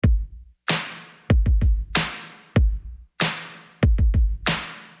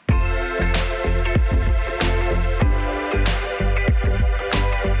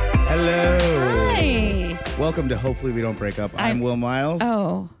Welcome to Hopefully We Don't Break Up. I'm Will Miles.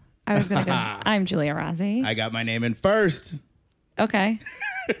 Oh, I was going to go. I'm Julia Rossi. I got my name in first. Okay.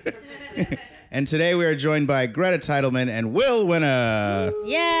 And today we are joined by Greta Titleman and Will Winner. Hi.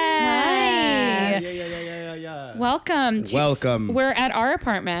 Yeah. Welcome. We're at our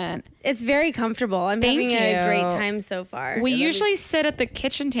apartment. It's very comfortable. I'm Thank having you. a great time so far. We usually sit at the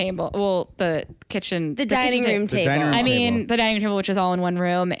kitchen table. Well, the dining room table. The dining table, which is all in one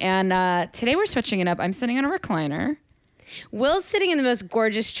room. And today we're switching it up. I'm sitting on a recliner. Will's sitting in the most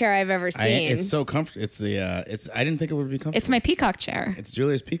gorgeous chair I've ever seen. It's so comfortable. I didn't think it would be comfortable. It's my peacock chair. It's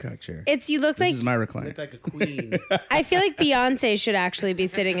Julia's peacock chair. You look This like is my recliner. Look like a queen. I feel like Beyonce should actually be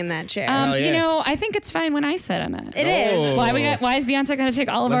sitting in that chair. Hell yeah. You know, I think it's fine when I sit on it. It is. Why is Beyonce going to take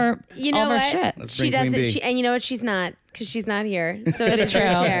all of our shit? Let's She bring Queen doesn't. Bee. And you know what? She's not, because she's not here. So it is True.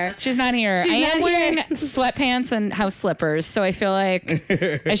 her chair. She's not here. She's I am not wearing here. sweatpants and house slippers, so I feel like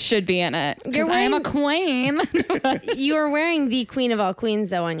I should be in it. You're Because I am a wearing- queen. You are wearing the Queen of all queens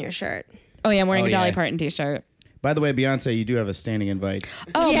though on your shirt. Oh yeah, I'm wearing Oh, a Dolly yeah. Parton t-shirt. By the way, Beyonce, you do have a standing invite.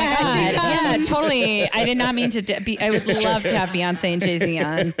 Oh Yeah, my I god! do. Yeah, totally. I did not mean to. I would love to have Beyonce and Jay-Z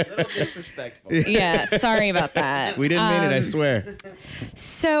on. A little disrespectful. Yeah, sorry about that. We didn't mean it, I swear.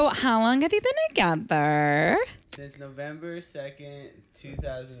 So, how long have you been together? Since November 2nd,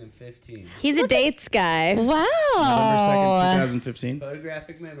 2015. He's a dates guy. November Wow. 2nd, 2015.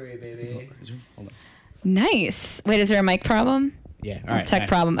 Photographic memory, baby. Hold on. Nice. Wait, is there a mic problem? Yeah, all right. Tech nice.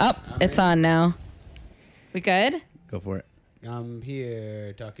 problem. Oh, it's on now. We good? Go for it. I'm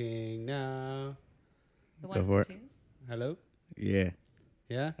here talking now. Go for it. Hello? Yeah.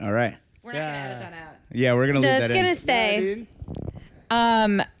 Yeah? All right. We're not gonna edit that out. Yeah, we're going to No, leave it's that gonna in. stay.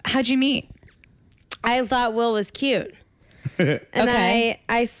 Yeah, dude. How'd you meet? I thought Will was cute. And Okay.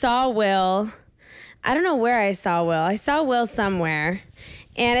 I saw Will. I don't know where I saw Will. I saw Will somewhere.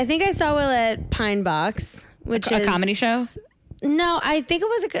 And I think I saw Will at Pine Box, which A is comedy show? No, I think it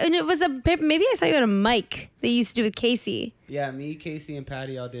was maybe I saw you at a mic that you used to do with Casey. Yeah, me, Casey, and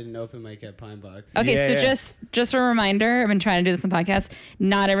Patty all did an open mic at Pine Box. Okay, Yeah, so yeah. just a reminder, I've been trying to do this on the podcast.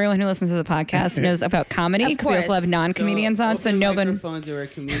 Not everyone who listens to the podcast knows about comedy Of because we also course. have non-comedians on, so open no one... microphones are where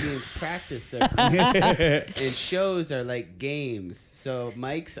comedians practice their craft. And shows are like games. So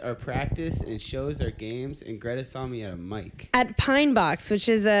mics are practice and shows are games. And Greta saw me at a mic. At Pine Box, which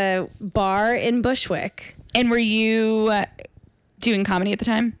is a bar in Bushwick. And were you doing comedy at the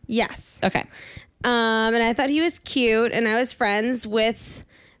time? Yes. Okay. And I thought he was cute, and I was friends with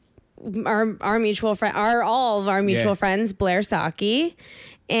our mutual friend, all of our mutual Yeah. friends, Blair Saki.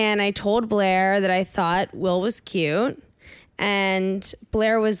 And I told Blair that I thought Will was cute, and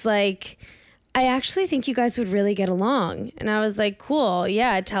Blair was like, I actually think you guys would really get along. And I was like, cool.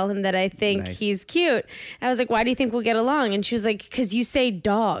 Yeah, tell him that I think Nice. he's cute. I was like, why do you think we'll get along? And she was like, because you say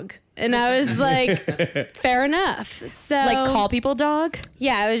dog. And I was like, fair enough. So Like call people dog?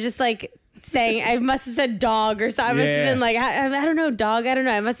 yeah, I was just like saying, I must have said dog or something. I must have Yeah. been like, I don't know, dog. I don't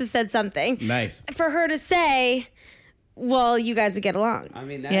know. I must have said something. Nice. For her to say, well, you guys would get along. I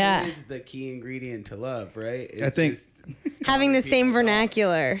mean, that is Yeah. the key ingredient to love, right? It's I think- just Having the calling same people dog.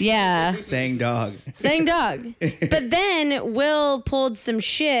 vernacular. Yeah. Saying dog. Saying dog. But then Will pulled some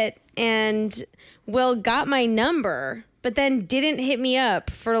shit and Will got my number, but then didn't hit me up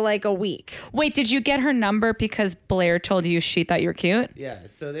for like a week. Wait, did you get her number because Blair told you she thought you were cute? Yeah,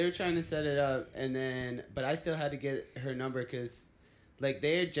 so they were trying to set it up, and then, but I still had to get her number because, like,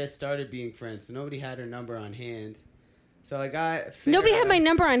 they had just started being friends, so nobody had her number on hand. So I got Nobody had my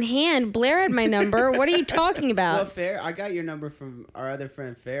number on hand. Blair had my number. What are you talking Well, about? I got your number from our other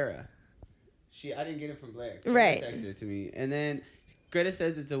friend Farah. I didn't get it from Blair. Farah Right. texted it to me, and then Greta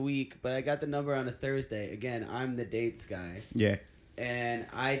says it's a week, but I got the number on a Thursday. Again, I'm the dates guy. Yeah. And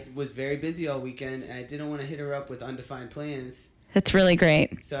I was very busy all weekend, and I didn't want to hit her up with undefined plans. That's really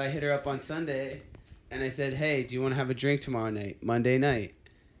great. So I hit her up on Sunday, and I said, hey, do you want to have a drink tomorrow night, Monday night?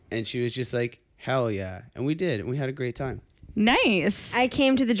 And she was just like, hell yeah. And we did, and we had a great time. Nice. I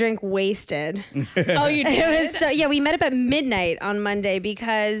came to the drink wasted. Oh, you did? It was so yeah. We met up at midnight on Monday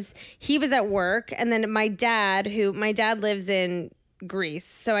because he was at work, and then my dad lives in Greece,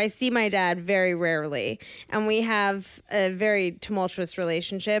 so I see my dad very rarely, and we have a very tumultuous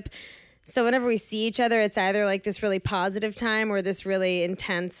relationship. So whenever we see each other, it's either like this really positive time or this really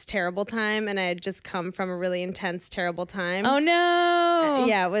intense, terrible time. And I had just come from a really intense, terrible time. Oh, no.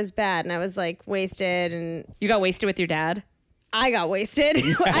 Yeah, it was bad, and I was like wasted, and You got wasted with your dad? I got wasted.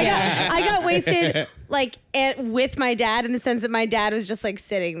 I got wasted like with my dad in the sense that my dad was just like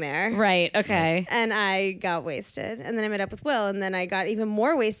sitting there. Right. Okay. And I got wasted. And then I met up with Will, and then I got even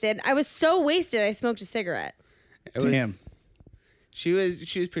more wasted. I was so wasted I smoked a cigarette. Damn. She was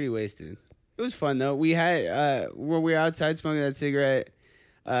pretty wasted. It was fun though. We had when we were outside smoking that cigarette,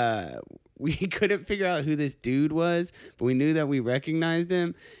 we couldn't figure out who this dude was, but we knew that we recognized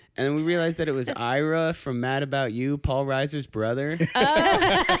him. And then we realized that it was Ira from Mad About You, Paul Reiser's brother.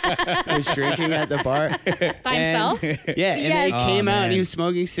 Was drinking at the bar. By himself? Yeah, and then he Yes. came out and man. he was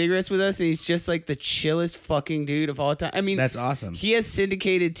smoking cigarettes with us, and he's just like the chillest fucking dude of all time. I mean, That's awesome. he has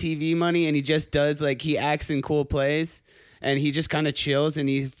syndicated TV money, and he just does, like, he acts in cool plays, and he just kind of chills, and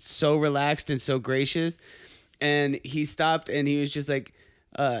he's so relaxed and so gracious. And he stopped, and he was just like,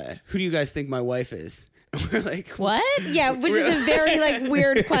 who do you guys think my wife is? And we're like, What? Yeah, which is a very like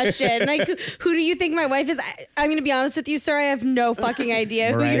weird question. Like, who do you think my wife is? I'm going to be honest with you, sir. I have no fucking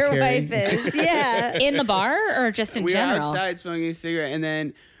idea Mariah who your Carey? wife is. Yeah. In the bar or just in we were general? outside smoking a cigarette, and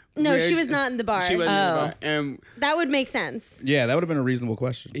then No, we're- she was not in the bar. She was in the Oh. bar, and That would make sense. Yeah, that would have been a reasonable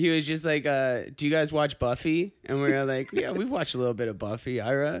question. he was just like, do you guys watch Buffy? And we were like, yeah, we watched a little bit of Buffy,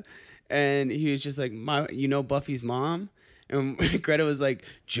 Ira. And he was just like, you know Buffy's mom? And Greta was like,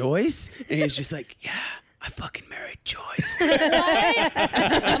 Joyce? And he was just like, yeah, I fucking married Joyce. What?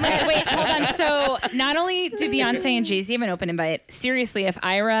 Oh my God, wait, hold on. So not only do Beyonce and Jay-Z have an open invite, seriously, if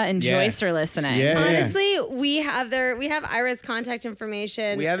Ira and Yeah. Joyce are listening. Yeah. Honestly, we have Ira's contact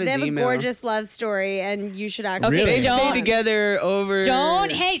information. We have his they have email. a gorgeous love story, and you should actually. Okay, They Really? don't- stayed together over...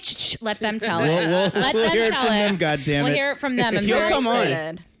 Don't, hey, let them tell it. We'll Let hear them it tell from it. them, goddammit. We'll hear it from them. I'm He'll very come on.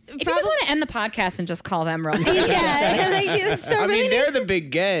 excited. If you guys want to end the podcast and just call them real quick. Yeah, like, so I really mean, they're the big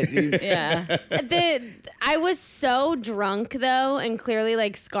get. Yeah. I was so drunk though, and clearly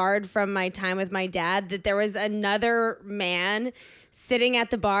like scarred from my time with my dad, that there was another man sitting at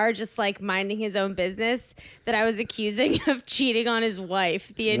the bar just like minding his own business that I was accusing of cheating on his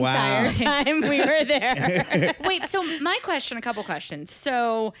wife the Wow. entire time we were there. Wait, so my question, a couple questions.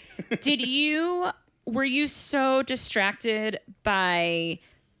 So were you so distracted by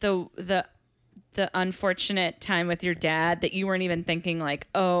the unfortunate time with your dad that you weren't even thinking like,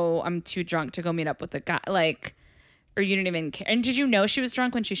 oh, I'm too drunk to go meet up with a guy, like, or you didn't even care? And did you know she was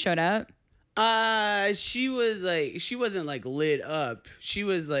drunk when she showed up? She wasn't like lit up. She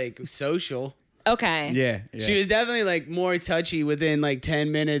was like social. Okay. Yeah. She was definitely like more touchy within like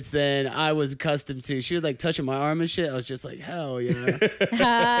 10 minutes than I was accustomed to. She was like touching my arm and shit. I was just like, hell yeah.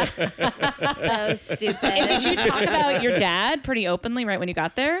 So stupid. And did you talk about your dad pretty openly right when you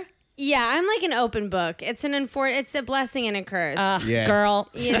got there? Yeah, I'm like an open book. It's it's a blessing and a curse. Yeah. Girl.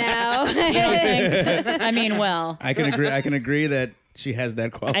 You know? You don't think? I mean, well, I can agree that she has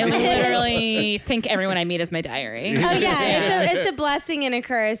that quality. I literally think everyone I meet is my diary. Oh yeah, it's a blessing and a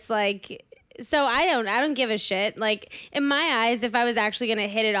curse. Like, so I don't give a shit. Like, in my eyes, if I was actually gonna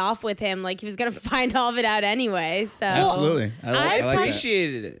hit it off with him, like he was gonna find all of it out anyway. So Absolutely. I I've like that.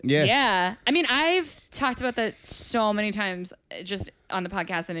 Appreciated it. Yeah. Yeah. I mean, I've talked about that so many times just on the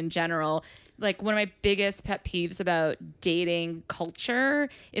podcast and in general. Like, one of my biggest pet peeves about dating culture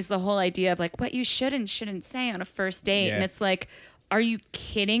is the whole idea of like what you should and shouldn't say on a first date. Yeah. And it's like, are you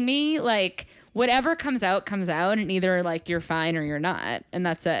kidding me? Like, whatever comes out, and either like you're fine or you're not. And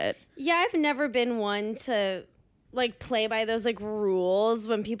that's it. yeah, I've never been one to like play by those like rules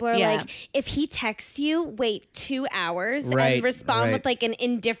when people are Yeah. like, if he texts you, wait 2 hours Right, and respond right. with like an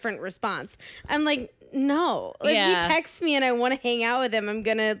indifferent response. I'm like, no. Like, Yeah. if he texts me and I want to hang out with him, I'm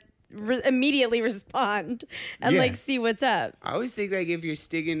gonna immediately respond and Yeah. like see what's up. I always think like if you're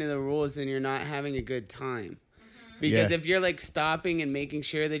sticking to the rules, then you're not having a good time. Because Yeah. if you're like stopping and making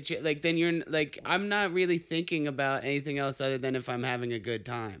sure that you like, then you're like, I'm not really thinking about anything else other than if I'm having a good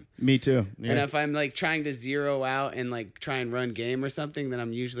time. Me too. And Yeah. if I'm like trying to zero out and like try and run game or something, then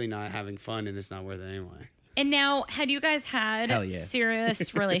I'm usually not having fun and it's not worth it anyway. And now, had you guys had Hell yeah.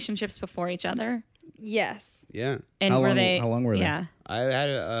 serious relationships before each other? Yes. Yeah. And How were long- they? how long were they? Yeah. I had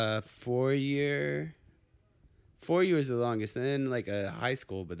a 4 year. 4 years the longest, and then like a high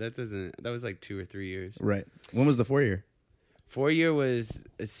school, but that was like 2 or 3 years. Right. When was the 4 year? 4 year was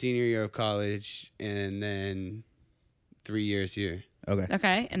a senior year of college, and then 3 years here. Okay.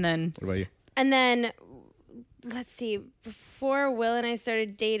 Okay. And then What about you? And then let's see, before Will and I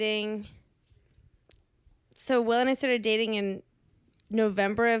started dating. So Will and I started dating in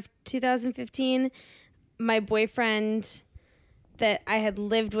November of 2015. My boyfriend that I had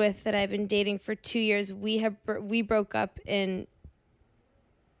lived with, that I've been dating for 2 years, we broke up in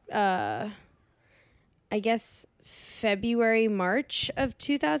I guess February, March of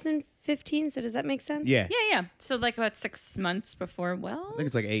 2015. So does that make sense? Yeah. yeah. So like about 6 months before. Well, I think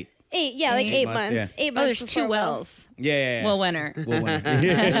it's like 8. 8, yeah, like 8 months. months, yeah. 8 months. oh, there's two before Will. Wills. Yeah. Will winner. Will win.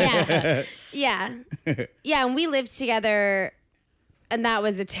 Yeah. Yeah, and we lived together, and that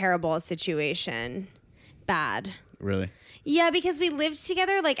was a terrible situation. Bad. Really? Yeah, because we lived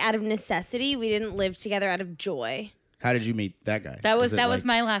together like out of necessity. We didn't live together out of joy. How did you meet that guy? That was it was like-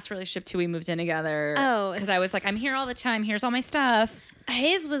 my last relationship too. We moved in together. Oh, because I was it's- like, I'm here all the time. Here's all my stuff.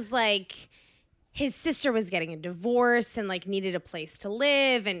 His was like his sister was getting a divorce and like needed a place to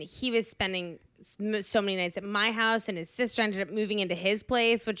live, and he was spending so many nights at my house, and his sister ended up moving into his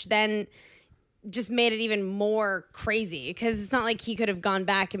place, which then just made it even more crazy because it's not like he could have gone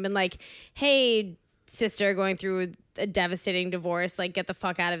back and been like, hey, sister, going through a devastating divorce, like get the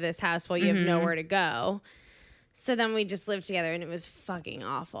fuck out of this house while you have nowhere to go. So then we just lived together, and it was fucking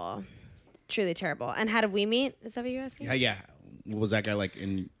awful. Truly terrible. And how did we meet? Is that what you're asking? Yeah. Was that guy like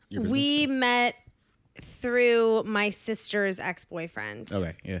in your business? We met through my sister's ex-boyfriend,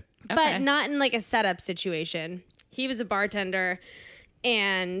 Okay. Yeah. but Okay. not in like a setup situation. He was a bartender,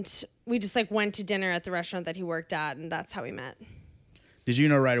 and we just like went to dinner at the restaurant that he worked at, and that's how we met. Did you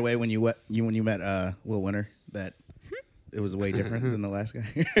know right away when you met Will Winter that it was way different than the last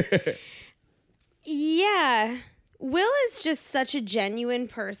guy? Yeah. Will is just such a genuine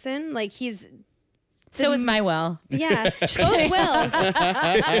person. Like he's So is my Will. yeah, both Wills. Both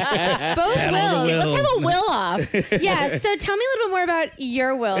all the Wills. Wills. Have a Will off. Yeah, so tell me a little bit more about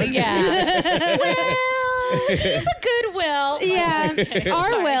your Will. Yeah. Will. He's a good Will. Yeah. Our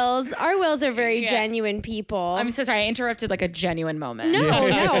Sorry. Wills are very Yeah. genuine people. I'm so sorry. I interrupted like a genuine moment. No,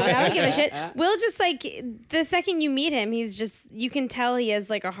 I don't give a shit. Will just like the second you meet him, he's just you can tell he has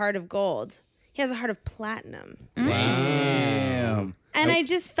like a heart of gold. He has a heart of platinum. Damn. And I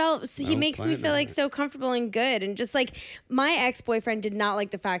just felt so he Oh, makes me feel platinum. like so comfortable and good, and just like my ex-boyfriend did not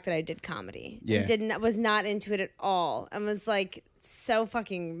like the fact that I did comedy. Yeah. Was not into it at all, and was like so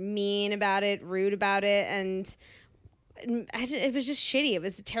fucking mean about it, rude about it, and it was just shitty. It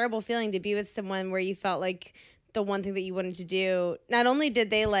was a terrible feeling to be with someone where you felt like the one thing that you wanted to do. Not only did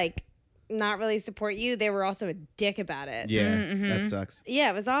they like not really support you, they were also a dick about it. Yeah. Mm-hmm. That sucks. Yeah,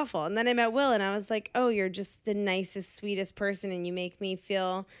 it was awful. And then I met Will, and I was like, oh, you're just the nicest, sweetest person, and you make me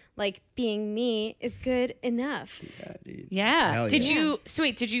feel like being me is good enough. Yeah. Hell Did yeah. you? So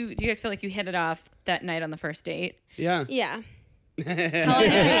wait. Do you guys feel like you hit it off that night on the first date? Yeah. Yeah.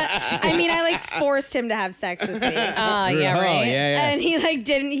 I mean, I like forced him to have sex with me. Yeah. Oh, Right. yeah. And he like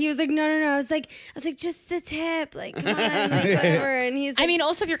didn't. He was like, no. I was like, just the tip. Like, come on, like, whatever. And he's like, I mean,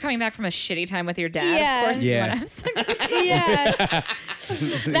 also if you're coming back from a shitty time with your dad, Yeah. of course Yeah. you want to have sex with him. yeah,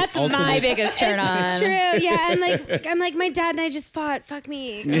 That's my biggest turn on. true. Yeah, and like, I'm like, my dad and I just fought. Fuck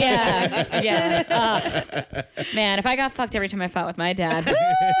me. Yeah. Yeah. Man, if I got fucked every time I fought with my dad, woo!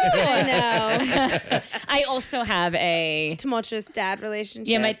 I know. I also have a. Tumultuous dad relationship.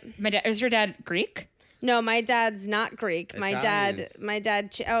 Yeah, my dad. Is your dad Greek? No, my dad's not Greek. Italians. My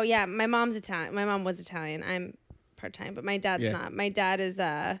dad. Oh yeah, my mom's Italian. My mom was Italian. I'm part time, but my dad's Yeah. not. My dad is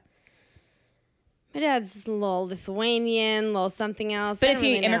my dad's a little Lithuanian, a little something else. But I is don't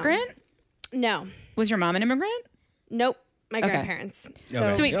he really know. immigrant? No, Was your mom an immigrant? nope. My Okay. grandparents. So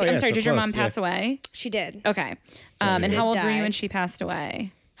Okay. So wait, Oh, I'm yeah, sorry. so did your mom close, yeah. pass away? she did. Okay. Sorry. And Did how old were die. you when she passed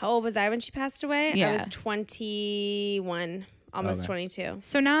away? How old was I when she passed away? I Yeah. was 21, almost Okay. 22.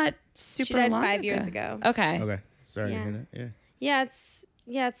 So not super. She died long 5 years ago. Okay. Okay. Sorry Yeah. to hear that. Yeah.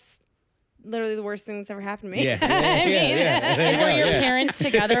 Yeah, it's literally the worst thing that's ever happened to me. Yeah. Yeah. Yeah. There you Were go, your yeah. parents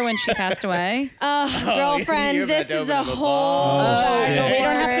together when she passed away? Girlfriend, you're about this to is open a up a whole. Oh, shit. we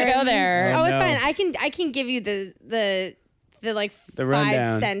don't have to go there. Oh, it's no. fine. I can give you the like The 5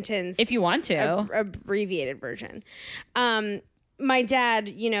 rundown. sentence If you want to. abbreviated version. My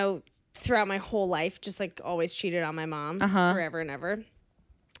dad, throughout my whole life, just like always cheated on my mom forever and ever.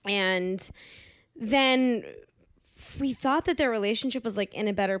 And then we thought that their relationship was like in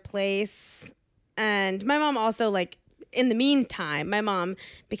a better place. And my mom also like in the meantime, my mom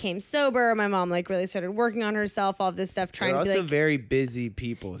became sober. My mom like really started working on herself, all this stuff, trying They're to be also like very busy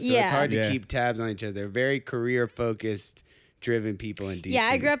people, so Yeah. it's hard to Yeah. keep tabs on each other. They're very career focused, driven people in DC. Yeah,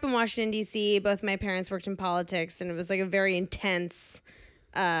 I grew up in Washington D.C. Both my parents worked in politics, and it was like a very intense,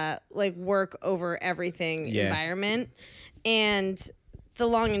 like work over everything Yeah. environment. And the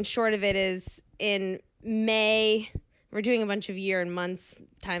long and short of it is, in May, we're doing a bunch of year and months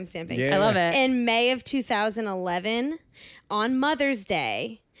timestamping. Yeah. I love it. In May of 2011, on Mother's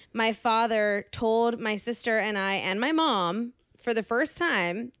Day, my father told my sister and I and my mom for the first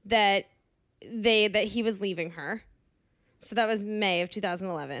time that he was leaving her. So that was May of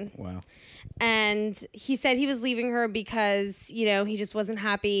 2011. Wow. And he said he was leaving her because, he just wasn't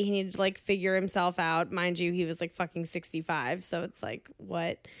happy. He needed to like figure himself out. Mind you, he was like fucking 65. So it's like,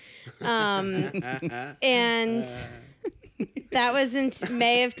 what? And that was in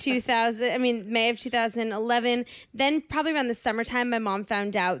May of 2011. Then probably around the summertime, my mom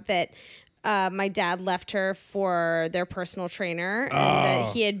found out that my dad left her for their personal trainer, and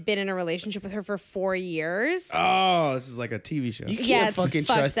that he had been in a relationship with her for 4 years. Oh, this is like a TV show. You can't Yeah, it's fucking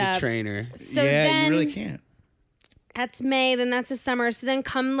fucked trust up. a trainer. So yeah, then, you really can't. That's May, then that's the summer. So then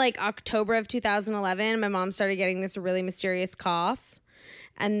come like October of 2011, my mom started getting this really mysterious cough.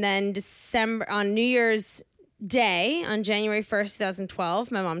 And then December, on New Year's Day, on January 1st,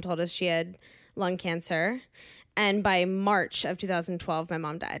 2012, my mom told us she had lung cancer. And by March of 2012, my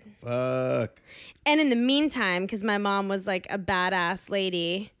mom died. Fuck. And in the meantime, because my mom was like a badass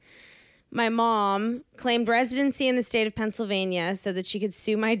lady, my mom claimed residency in the state of Pennsylvania so that she could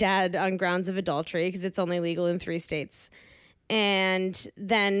sue my dad on grounds of adultery because it's only legal in 3 states. And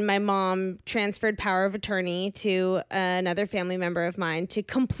then my mom transferred power of attorney to another family member of mine to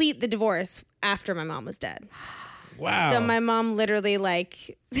complete the divorce after my mom was dead. Wow. So my mom literally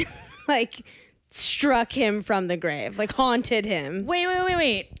like struck him from the grave, like haunted him. Wait.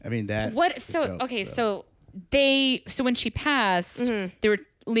 I mean that. What? is So dope, okay, so. so when she passed, they were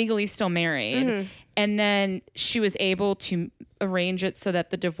legally still married, and then she was able to arrange it so that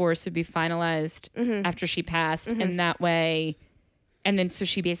the divorce would be finalized after she passed, and that way, and then so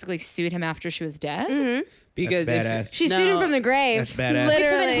she basically sued him after she was dead. Because That's badass. She sued him from the grave. That's badass. Wait,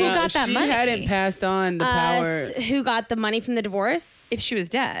 so then Literally. who got that she money? hadn't passed on the power. Who got the money from the divorce? If she was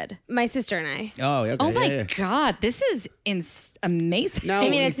dead. My sister and I. Oh, okay. Oh my yeah. God, this is amazing. No, I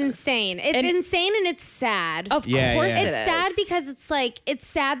mean, it's insane. It's And- insane and it's sad. Of Yeah, course yeah. it It's is. sad because it's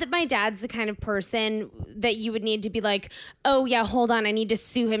sad that my dad's the kind of person that you would need to be like, oh yeah, hold on, I need to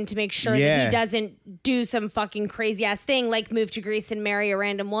sue him to make sure that Yeah. he doesn't do some fucking crazy ass thing like move to Greece and marry a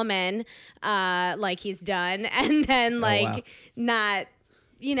random woman, like he's done, and then like wow. not,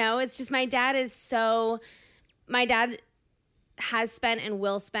 it's just my dad has spent and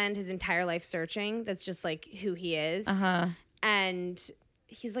will spend his entire life searching. That's just like who he is. And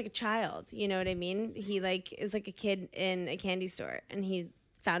he's like a child, you know what I mean? He like is like a kid in a candy store, and he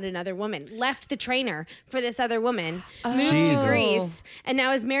found another woman, left the trainer for this other woman, moved Jesus. to Greece, and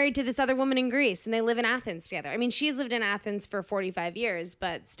now is married to this other woman in Greece, and they live in Athens together. I mean, she's lived in Athens for 45 years,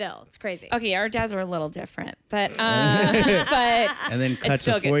 but still, it's crazy. Okay, our dads are a little different, but but And then cut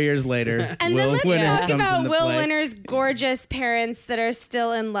still to good. 4 years later. And Will then let's Winner talk comes about into Will play. Winner's gorgeous parents that are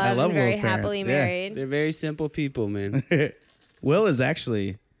still in love love and very Will's parents, happily yeah. married. They're very simple people, man. Will is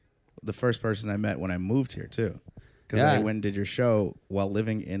actually the first person I met when I moved here too, because Yeah. I went and did your show while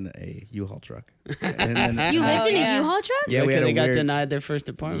living in a U-Haul truck. And then, You lived in yeah. a U-Haul truck? yeah, we had they a got weird. denied their first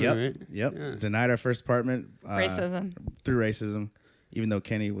apartment, Yep, right? yep. Yeah. Denied our first apartment. Racism. Through racism, even though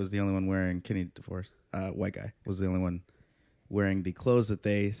Kenny was the only one wearing divorced, white guy was the only one wearing the clothes that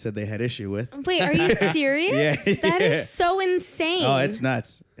they said they had issue with. Wait, are you serious? Yeah. That is so insane. Oh, it's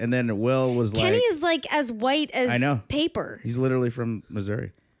nuts. And then Will was Kenny like, is like as white as I know. paper. he's literally from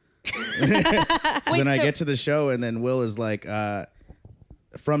Missouri. So then I get to the show, and then Will is like,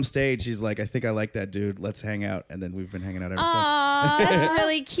 from stage, he's like, I think I like that dude. Let's hang out. And then we've been hanging out ever Aw. That's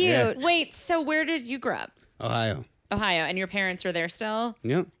really cute. Yeah. Wait, so where did you grow up? Ohio. Ohio, and your parents are there still,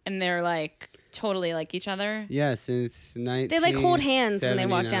 Yep. and they're like totally like each other. Yeah, since 1979. They like hold hands when they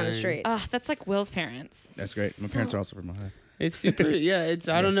walk down the street. Oh, that's like Will's parents. since. That's great. My parents are also from Ohio. It's super. Yeah, it's.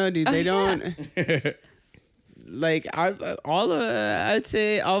 I don't know, dude. They don't. Like I'd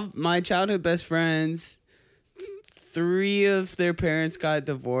say all of my childhood best friends, 3 of their parents got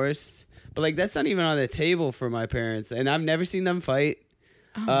divorced, but like that's not even on the table for my parents, and I've never seen them fight.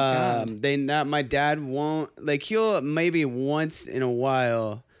 Oh, God. My dad won't, like, he'll maybe once in a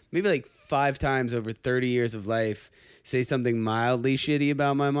while, maybe like 5 times over 30 years of life, say something mildly shitty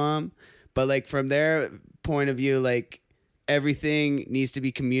about my mom, but like from their point of view, like everything needs to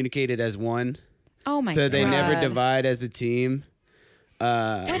be communicated as one. Oh my god. So they never divide as a team.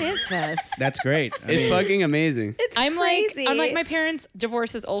 What is this? That's great. I It's mean, fucking amazing. It's I'm crazy. like my parents'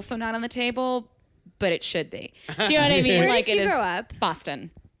 divorce is also not on the table, but it should be. Do you know what I mean? Where like did you it is grow up?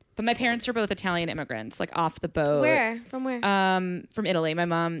 Boston. But my parents are both Italian immigrants, like off the boat. Where? From where? From Italy. My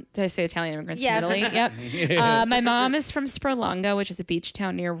mom, did I say Italian immigrants Yeah. from Italy? Yep. My mom is from Sperlonga, which is a beach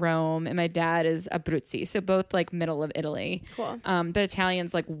town near Rome, and my dad is Abruzzi, so both like middle of Italy. Cool. But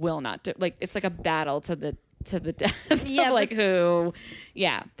Italians like will not do, like it's like a battle to the death. Yeah, of, like that's- who,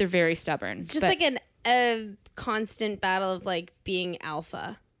 yeah, they're very stubborn. It's just But- like a constant battle of like being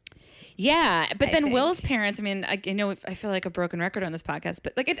alpha. Yeah, but I then think. Will's parents. I mean, I know I feel like a broken record on this podcast,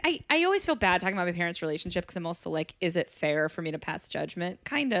 but like I always feel bad talking about my parents' relationship because I'm also like, is it fair for me to pass judgment?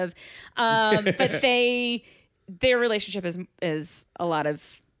 Kind of, but their relationship is a lot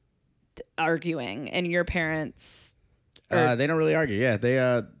of arguing, and your parents. they don't really argue. Yeah,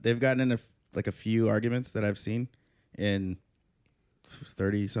 they've gotten into like a few arguments that I've seen in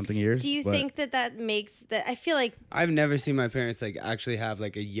 30 something years. Do you but think that makes that? I feel like I've never seen my parents like actually have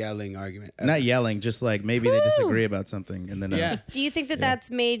like a yelling argument. not yelling, just like maybe they disagree about something, and then Yeah. do you think that that's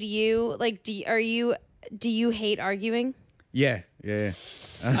made you like? Do you hate arguing? yeah.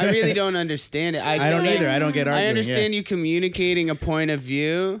 I really don't understand it. I don't either. I don't get arguing. I understand you communicating a point of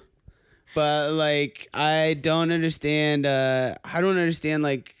view, but like I don't understand. I don't understand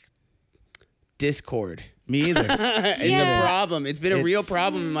like discord. Me either. It's Yeah. a problem. It's been a real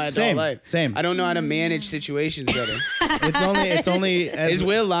problem in my adult Same, life. same. I don't know how to manage situations better. It's only as Is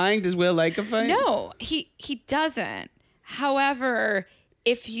Will lying? Does Will like a fight? No, he doesn't. However,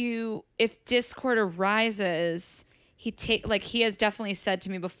 if discord arises, he has definitely said to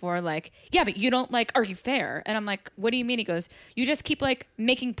me before, like, yeah, but you don't like argue fair. And I'm like, what do you mean? He goes, you just keep like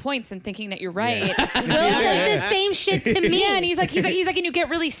making points and thinking that you're right. Will's like the same shit to me. Yeah, and he's like, and you get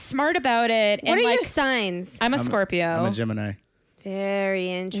really smart about it. What and are like, your signs? I'm a Scorpio. I'm a Gemini.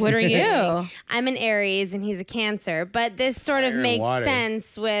 Very interesting. What are you? I'm an Aries and he's a Cancer, but this sort of Fire and makes water.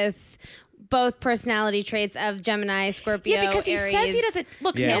 sense with both personality traits of Gemini, Scorpio, Yeah, because he Aries. says he doesn't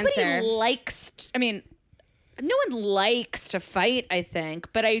look. Yeah. Nobody Cancer. likes. I mean, no one likes to fight. I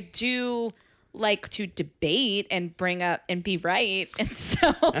think, but I do like to debate and bring up and be right. And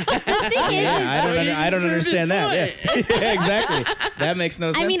so, The thing is, I don't understand that. Yeah. Yeah, exactly. That makes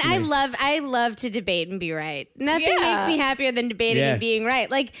no sense. I mean, to me. I love to debate and be right. Nothing Yeah. makes me happier than debating Yeah. and being right.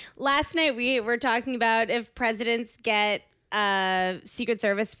 Like last night, we were talking about if presidents get Secret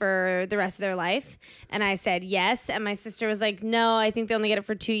Service for the rest of their life, and I said yes, and my sister was like, no, I think they only get it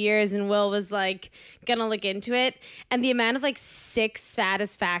for 2 years, and Will was like, gonna look into it, and the amount of like sick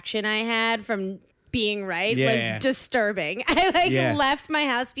satisfaction I had from being right Yeah. was disturbing. I like Yeah. left my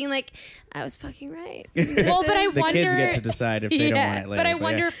house being like, I was fucking right. well, but I the wonder. kids get to decide if they don't Yeah. want it later. but I yeah.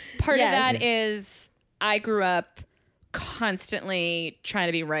 wonder if part Yes. of that is I grew up constantly trying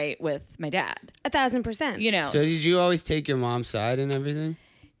to be right with my dad. 1,000%. You know. So did you always take your mom's side and everything?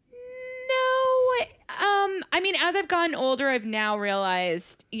 No. I mean, as I've gotten older, I've now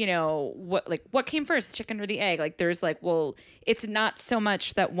realized, what came first, chicken or the egg? Like, there's like, well, it's not so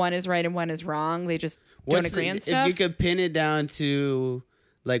much that one is right and one is wrong. They just don't agree on stuff. If you could pin it down to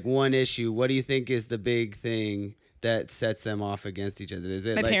like one issue, what do you think is the big thing that sets them off against each other? Is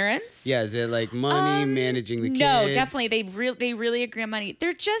it My like, parents? Yeah, is it like money, managing the kids? No, definitely. They really agree on money.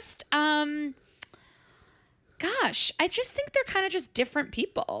 They're just, gosh, I just think they're kind of just different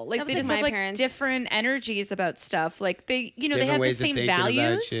people. Like That was they like just my have like parents. different energies about stuff. Like they, they Different have the ways of same thinking about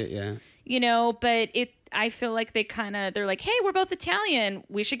values. shit, yeah. But I feel like they're like, hey, we're both Italian.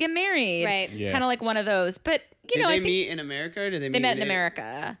 We should get married. Right. Yeah. Kind of like one of those. But, Did I they think meet in America or did they meet they met in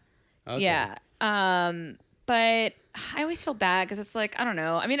America. Okay. Yeah. But I always feel bad because it's like, I don't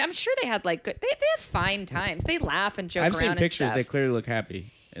know. I mean, I'm sure they had like good, they have fine times. They laugh and joke I've around seen and pictures. stuff. They clearly look happy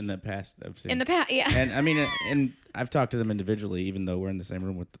in the past. I've seen In the past, yeah. and I mean, and I've talked to them individually, even though we're in the same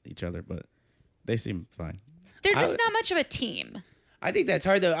room with each other. But they seem fine. They're just not much of a team. I think that's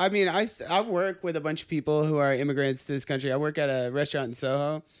hard though. I mean, I work with a bunch of people who are immigrants to this country. I work at a restaurant in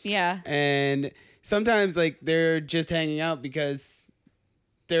Soho. Yeah. And sometimes like they're just hanging out because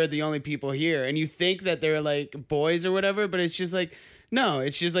they're the only people here, and you think that they're like boys or whatever, but it's just like no,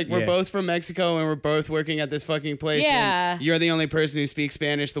 it's just like we're Yeah. both from Mexico and we're both working at this fucking place. Yeah. and you're the only person who speaks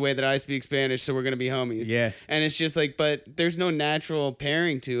Spanish the way that I speak Spanish, so we're gonna be homies. Yeah. and it's just like, but there's no natural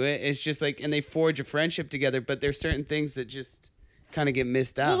pairing to it. It's just like, and they forge a friendship together, but there's certain things that just kind of get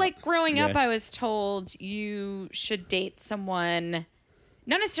missed out. Well, like growing up, Yeah. I was told you should date someone,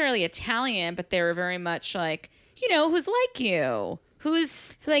 not necessarily Italian, but they were very much like, who's like you,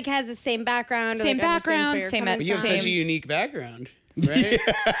 who's Who like has the same background, or, Same like, understands background, where you're same coming but you have same- such a unique background, right?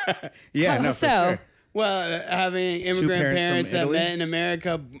 Yeah, How no, so? for sure. Well, having immigrant parents from parents that Italy? met in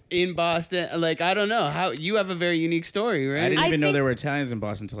America, in Boston, like I don't know how you have a very unique story, right? I didn't I even know think- there were Italians in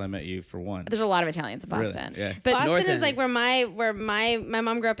Boston until I met you. For one, there's a lot of Italians in Really? Boston. Yeah. But Boston North is End. like where my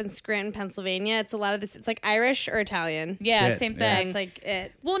mom grew up in Scranton, Pennsylvania. It's a lot of this. It's like Irish or Italian. yeah, Shit, same yeah. thing. That's like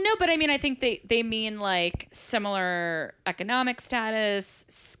it. Well, no, but I mean, I think they mean like similar economic status,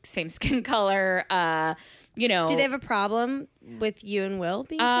 same skin color. Do they have a problem with you and Will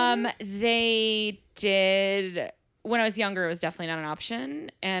being together? They did. When I was younger, it was definitely not an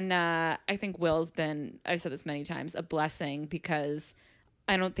option. And I think Will's been, I've said this many times, a blessing because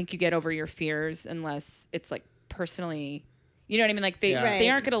I don't think you get over your fears unless it's like personally, you know what I mean? Like they Yeah. they Right.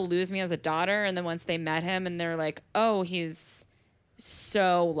 aren't going to lose me as a daughter. And then once they met him and they're like, oh, he's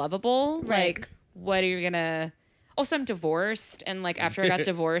so lovable. Right. Like, what are you going to, Also, I'm divorced, and like after I got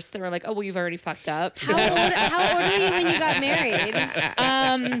divorced, they were like, "Oh, well, you've already fucked up." So, How old were you when you got married?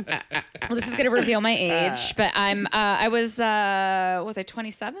 well, this is gonna reveal my age, but I was I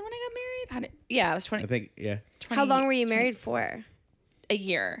 27 when I got married? I was 20. I think, yeah. 20 How long were you married for? A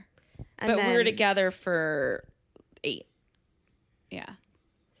year, And but we were then- together for 8. Yeah,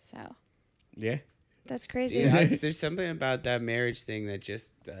 so Yeah. That's crazy. Yeah, there's something about that marriage thing that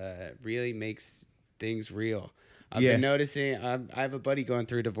just really makes things real. I've Yeah. been noticing. I have a buddy going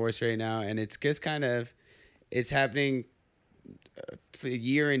through a divorce right now, and it's just kind of, it's happening a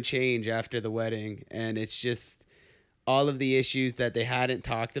year and change after the wedding, and it's just all of the issues that they hadn't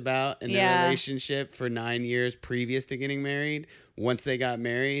talked about in their relationship for 9 years previous to getting married. Once they got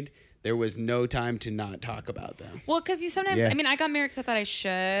married, there was no time to not talk about them. well, because you sometimes, Yeah. I mean, I got married because I thought I should,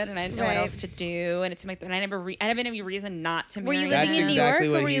 and I didn't know what Right. else to do, and it's like, and I didn't have any reason not to Were marry. you That's living in New exactly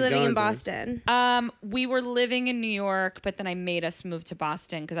York what or were you he's living in going through. Boston? We were living in New York, but then I made us move to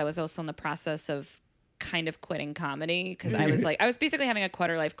Boston because I was also in the process of kind of quitting comedy because I was basically having a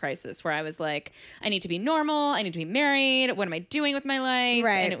quarter life crisis where I was like, I need to be normal, I need to be married, what am I doing with my life?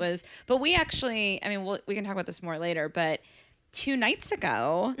 Right. And it was, but we actually, I mean, we can talk about this more later, but 2 nights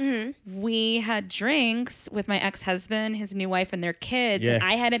ago, we had drinks with my ex-husband, his new wife, and their kids. Yeah. And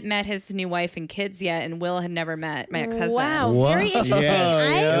I hadn't met his new wife and kids yet, and Will had never met my ex-husband. Wow, Whoa. very interesting.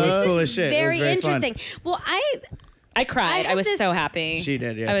 Yeah, it was This cool is as shit. It was Very very fun. interesting. Well, I cried. I have was this- so happy. She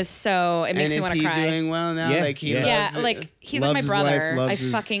did, yeah. I was so. It makes And me is want he to cry. doing well now? Yeah. Like he Yeah. Yeah, loves it? like he's Loves like his my wife, brother. loves I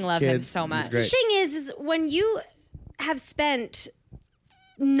his fucking love him kids. so He's much. great. thing is when you have spent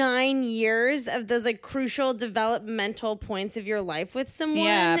 9 years of those like crucial developmental points of your life with someone.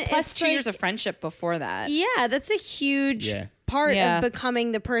 Yeah, plus it's 2 like- years of friendship before that. Yeah, that's a huge Yeah. part Yeah. of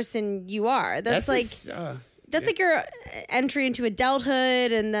becoming the person you are. That's like that's like your entry into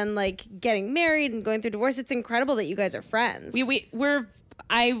adulthood and then like getting married and going through divorce. It's incredible that you guys are friends.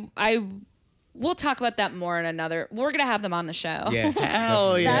 We'll talk about that more in another. We're gonna have them on the show. Yeah.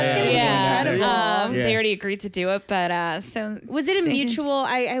 hell yeah. That's gonna be incredible. Yeah. They already agreed to do it, but so Was it a mutual?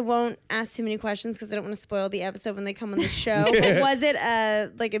 I won't ask too many questions because I don't want to spoil the episode when they come on the show. But was it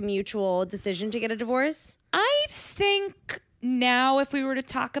a mutual decision to get a divorce? I think now, if we were to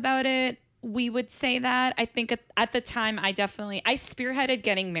talk about it, we would say that. I think at the time, I spearheaded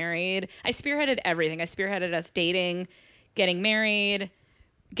getting married. I spearheaded everything. I spearheaded us dating, getting married,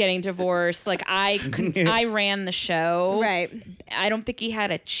 getting divorced. Like I ran the show. Right. I don't think he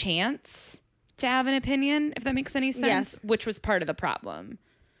had a chance to have an opinion, if that makes any sense, Yes. which was part of the problem.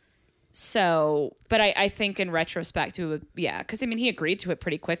 So, but I think in retrospect, because I mean, he agreed to it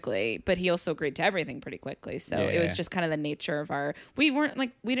pretty quickly, but he also agreed to everything pretty quickly. So it was Yeah. just kind of the nature of we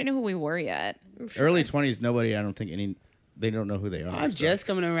didn't know who we were yet. Early 20s, nobody, I don't think they don't know who they are. I'm so. just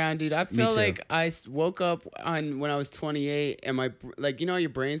coming around, dude. I feel too. like woke up when I was 28, and my your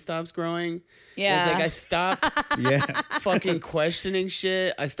brain stops growing. Yeah. It's like I stopped Yeah. fucking questioning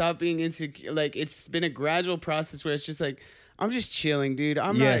shit. I stopped being insecure. Like it's been a gradual process where it's just like I'm just chilling, dude.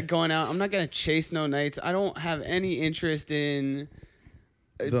 I'm Yeah. not going out. I'm not gonna chase no nights. I don't have any interest in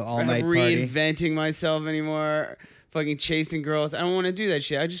The all-night party. reinventing myself anymore. Fucking chasing girls. I don't want to do that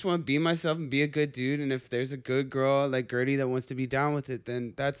shit. I just want to be myself and be a good dude. And if there's a good girl like Gertie that wants to be down with it,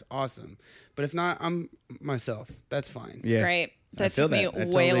 then that's awesome. But if not, I'm myself. That's fine. Yeah. Great. That feel took me that. I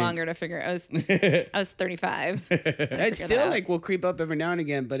way totally- longer to figure. I was 35. It still that out. like will creep up every now and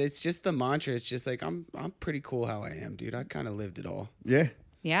again, but it's just the mantra. It's just like I'm pretty cool how I am, dude. I kind of lived it all. Yeah.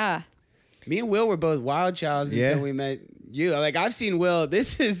 Yeah. Me and Will were both wild childs Yeah. until we met you. Like I've seen Will.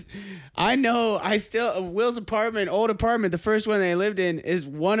 Will's apartment, old apartment, the first one they lived in, is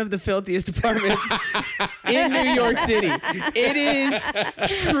one of the filthiest apartments in New York City. It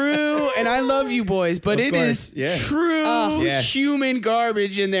is true, and I love you boys, but Of it course, is yeah. true Yeah. human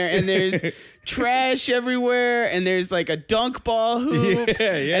garbage in there, and there's trash everywhere, and there's like a dunk ball hoop,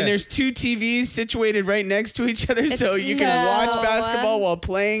 Yeah, yeah. and there's 2 TVs situated right next to each other, so you can so- watch basketball while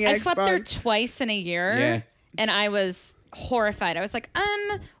playing I Xbox. slept there twice in a year. Yeah. And I was horrified. I was like,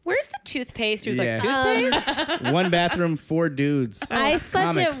 where's the toothpaste? He was Yeah. like, toothpaste? One bathroom, 4 dudes. I slept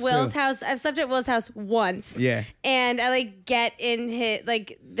Comics, at Will's too. house. I've slept at Will's house once. Yeah. And I like get in his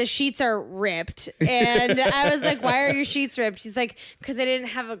like the sheets are ripped, and I was like, "Why are your sheets ripped?" She's like, "Because I didn't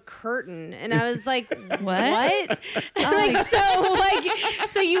have a curtain." And I was like, "What?"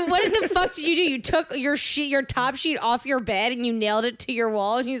 What in the fuck did you do? You took your top sheet off your bed and you nailed it to your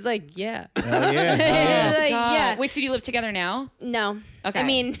wall. And he's like, "Yeah." Hell yeah. Like, God. yeah. Wait, so you live together now? No. Okay. I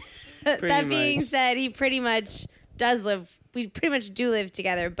mean, that being much. said, he pretty much does live. We pretty much do live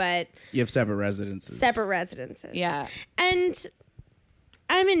together, but You have separate residences. separate residences. Yeah. And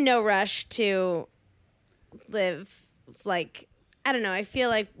I'm in no rush to live like, I don't know. I feel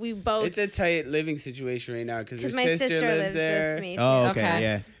like we both. It's a tight living situation right now because her my sister lives there. with me too. Oh, okay, Okay.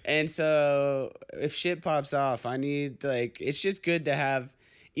 yeah. And so if shit pops off, I need like it's just good to have,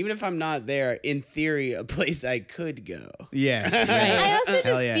 even if I'm not there, in theory, a place I could go. Yeah. I also Hell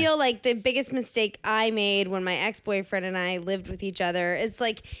just yeah. feel like the biggest mistake I made when my ex-boyfriend and I lived with each other is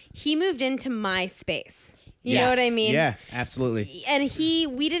like he moved into my space. You know Yes. what I mean? Yeah, absolutely. And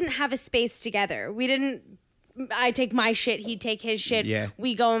we didn't have a space together. I take my shit, he'd take his shit. Yeah.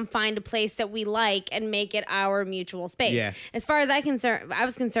 We go and find a place that we like and make it our mutual space. Yeah. As far as I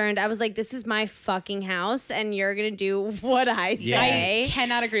was concerned, I was like, this is my fucking house and you're going to do what I Yeah. say. I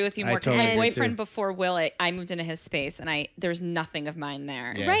cannot agree with you more because totally my agree, boyfriend too. before Will, I moved into his space and there's nothing of mine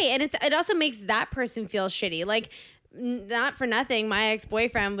there. Yeah. Right. And it also makes that person feel shitty. Like, not for nothing, my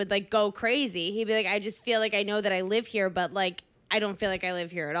ex-boyfriend would like go crazy. He'd be like, I just feel like I know that I live here, but like, I don't feel like I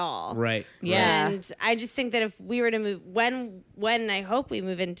live here at all. Right. Yeah. And I just think that if we were to move, when I hope we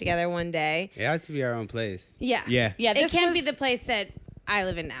move in together one day, It has to be our own place. yeah. Yeah. Yeah, It this can't be was- the place that I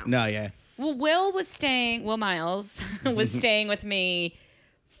live in now. No, yeah. Well, Will Miles was staying with me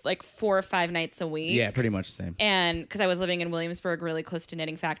like 4 or 5 nights a week. Yeah, pretty much the same. And because I was living in Williamsburg, really close to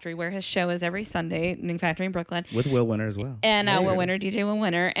Knitting Factory, where his show is every Sunday, Knitting Factory in Brooklyn. With Will Winter as well. And Will Winter, DJ Will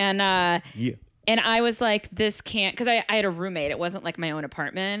Winter. Yeah. And I was like, this can't, because I had a roommate. It wasn't like my own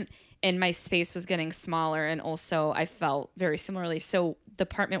apartment. And my space was getting smaller. And also, I felt very similarly. So, the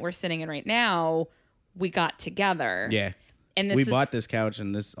apartment we're sitting in right now, we got together. Yeah. And this We is, bought this couch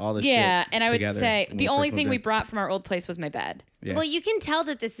and all this shit. Yeah. And I would together say when the we only first thing moved we in. brought from our old place was my bed. Yeah. Well, you can tell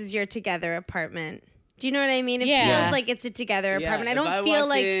that this is your together apartment. Do you know what I mean? It Yeah. feels like it's a together apartment. I if don't feel walked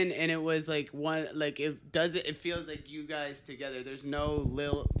like in and it was like one, like it feels like you guys together. There's no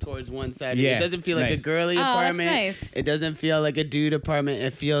lilt towards one side. Yeah, It doesn't feel like nice. a girly Oh, that's apartment. nice. It doesn't feel like a dude apartment.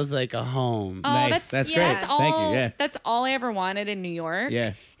 It feels like a home. Oh, Nice. That's great. That's all, Thank you. Yeah. That's all I ever wanted in New York.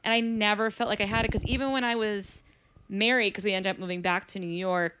 Yeah. And I never felt like I had it because even when I was married, because we ended up moving back to New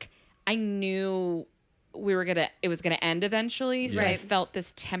York, I knew it was gonna end eventually. So I Right. felt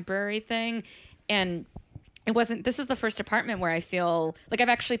this temporary thing, and this is the first apartment where I feel like I've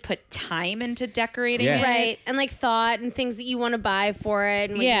actually put time into decorating Yeah. it. right and like thought and things that you want to buy for it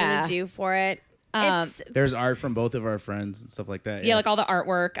and what you Yeah. want to do for it. It's There's art from both of our friends and stuff like that. Yeah, like all the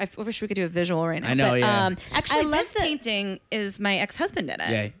artwork. I wish we could do a visual right now. I know, but, yeah. Actually, I love this painting is my ex-husband in it.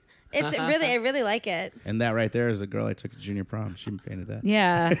 Yeah. I really like it. And that right there is a girl I took to junior prom. She painted that.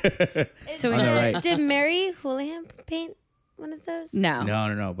 Yeah. So On the right. Did Mary Houlihan paint one of those? No.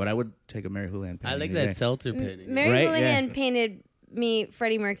 No. But I would take a Mary Houlihan painting. I like any that day. Seltzer painting. Mary Right? Houlihan Yeah. painted me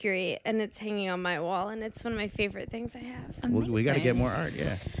Freddie Mercury, and it's hanging on my wall, and it's one of my favorite things I have. We got to Amazing. get more art.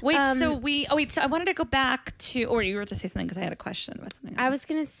 Yeah. Wait, Um, so I wanted to go back to, or you were to say something because I had a question about something else. I was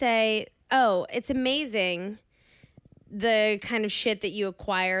gonna say, it's amazing the kind of shit that you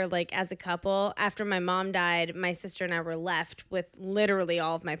acquire like as a couple. After my mom died, my sister and I were left with literally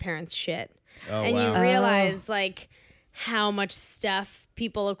all of my parents' shit, Oh, and wow. you realize like how much stuff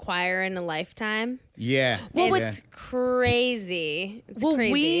people acquire in a lifetime. Yeah. It's crazy. It's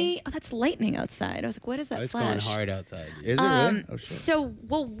crazy. that's lightning outside. I was like, what is that It's flash? going hard outside. Is it really? Oh, shit.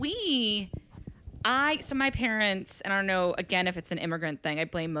 So my parents, and I don't know again if it's an immigrant thing. I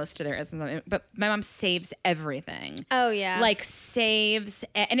blame most of their essence, but my mom saves everything. Oh yeah. Like saves,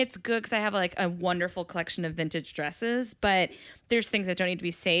 and it's good because I have like a wonderful collection of vintage dresses, but there's things that don't need to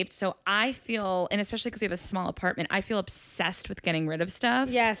be saved. So I feel, and especially because we have a small apartment, I feel obsessed with getting rid of stuff.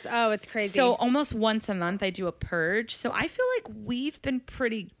 yes. Oh, it's crazy. So almost once a month I do a purge. So I feel like we've been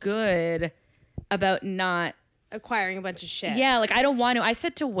pretty good about not. acquiring a bunch of shit. Yeah, like I don't want to. I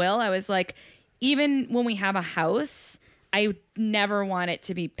said to Will, I was like, even when we have a house, I never want it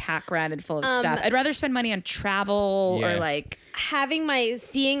to be pack ratted full of stuff. I'd rather spend money on travel Yeah. or like.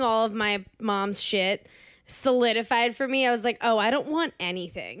 Seeing all of my mom's shit solidified for me. I was like, oh, I don't want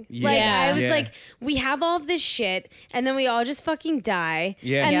anything. Like Yeah. I was Yeah. like, we have all of this shit and then we all just fucking die.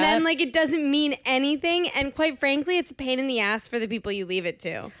 Yeah. And Yep. then like it doesn't mean anything. And quite frankly, it's a pain in the ass for the people you leave it to.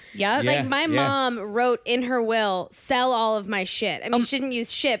 Yep. Yeah. Like my mom wrote in her will, sell all of my shit. I mean, she didn't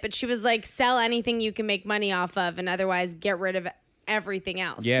use shit, but she was like, sell anything you can make money off of and otherwise get rid of everything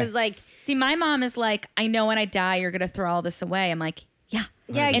else. Yeah. Because like, See, my mom is like, I know when I die, you're going to throw all this away. I'm like, yeah.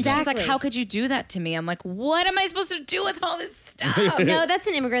 yeah, And she's exactly. like, how could you do that to me? I'm like, what am I supposed to do with all this stuff? No, that's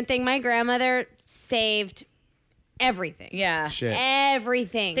an immigrant thing. My grandmother saved everything. Yeah. Shit.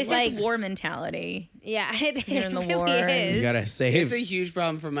 Everything. They say like, it's war mentality. yeah, it Here in the really war. is. You got to save. It's a huge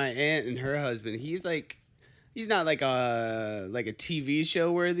problem for my aunt and her husband. He's like He's not like a TV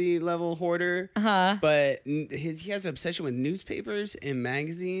show worthy level hoarder, but he has an obsession with newspapers and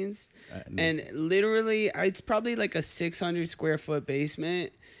magazines, and literally, it's probably like a 600 square foot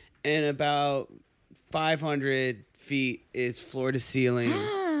basement, and about 500 feet is floor to ceiling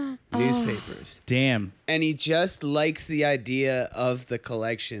newspapers. Damn. And he just likes the idea of the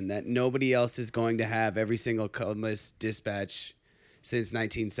collection that nobody else is going to have every single Columbus Dispatch since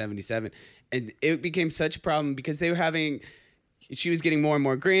 1977. And it became such a problem because she was getting more and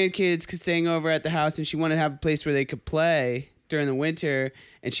more grandkids staying over at the house, and she wanted to have a place where they could play during the winter.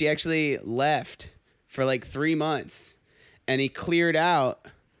 And she actually left for like 3 months, and he cleared out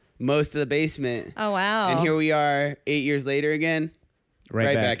most of the basement. Oh, wow. And here we are 8 years later again.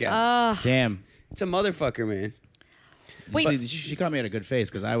 Right back out. Damn. It's a motherfucker, man. Wait. See, she caught me at a good face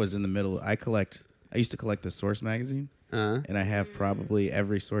because I was in the middle. I used to collect the Source magazine, and I have probably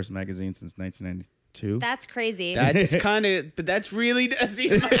every Source magazine since 1992. That's crazy. That's kind of, but that's really. I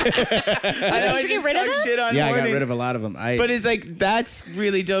know I you get rid of talk them? shit on Yeah, I got hoarding, rid of a lot of them. But it's like that's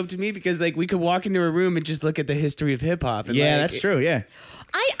really dope to me because like we could walk into a room and just look at the history of hip hop. yeah, like, that's true. Yeah.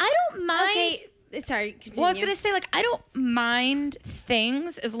 I don't mind. Okay, sorry. Continue. Well, I was gonna say like I don't mind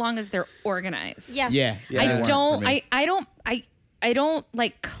things as long as they're organized. Yeah. Yeah. I they weren't don't. for me. I don't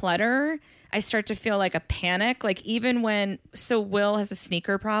like clutter. I start to feel like a panic. Like even when Will has a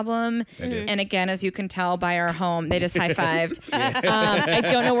sneaker problem, and again, as you can tell by our home, they just high fived. I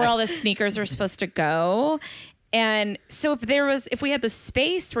don't know where all the sneakers are supposed to go. And so if we had the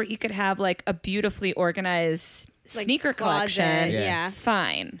space where he could have like a beautifully organized Like sneaker closet, collection, yeah.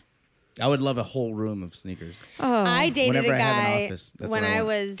 fine. I would love a whole room of sneakers. I dated Whenever a I have an guy office, that's when what I I want.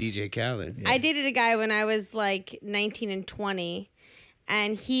 was DJ Khaled. I dated a guy when I was like 19 and 20,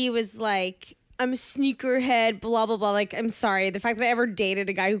 and he was like, I'm a sneakerhead, blah, blah, blah. Like, I'm sorry. The fact that I ever dated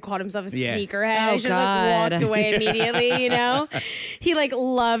a guy who called himself a Yeah. sneakerhead, I Oh, should have God. like walked away immediately, you know? He like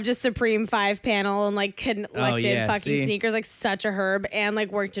loved a Supreme 5 panel and like collected yeah, fucking see? sneakers like such a herb, and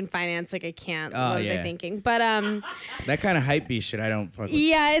like worked in finance. Like, I can't. Oh, what was I yeah. thinking? But That kind of hype beast shit, I don't fuck with.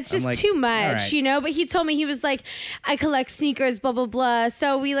 yeah, it's I'm just like, too much, all right. you know? But he told me, he was like, I collect sneakers, blah, blah, blah.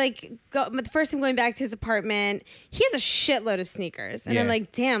 So we like go, the first time going back to his apartment, he has a shitload of sneakers. And I'm Yeah.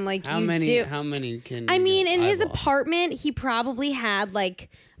 like, damn, like How you many? do. How many can? I you mean, in his eyeball? apartment, he probably had like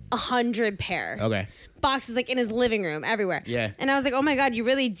 100 pair. Okay. Boxes like in his living room, everywhere. Yeah. And I was like, oh my God, you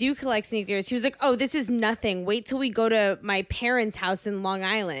really do collect sneakers. He was like, oh, this is nothing. Wait till we go to my parents' house in Long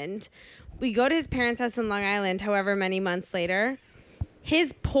Island. We go to his parents' house in Long Island, however many months later.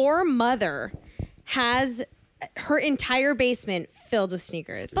 His poor mother has her entire basement filled with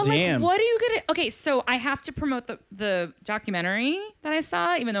sneakers. But Damn. like, what are you gonna? Okay, so I have to promote the documentary that I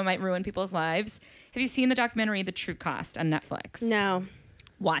saw, even though it might ruin people's lives. Have you seen the documentary The True Cost on Netflix? No.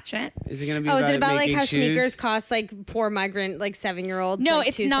 Watch it. Is it gonna be? Oh, is it about like making how shoes? sneakers cost like poor migrant, like 7-year-olds? No, like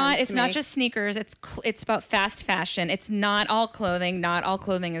it's 2 not. cents It's to not make? just sneakers. It's about fast fashion. It's not all clothing. Not all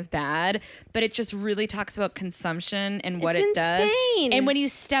clothing is bad, but it just really talks about consumption and what It's it does. insane. And when you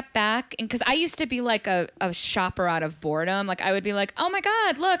step back, and because I used to be like a shopper out of boredom, like I would be like, oh my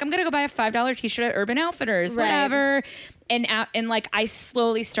God, look, I'm gonna go buy a $5 T-shirt at Urban Outfitters, Right. whatever. And like I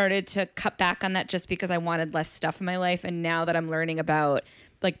slowly started to cut back on that just because I wanted less stuff in my life. And now that I'm learning about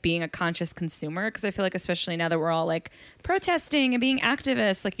like being a conscious consumer, because I feel like especially now that we're all like protesting and being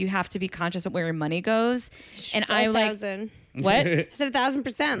activists, like you have to be conscious of where your money goes. And I like 1,000. what? I said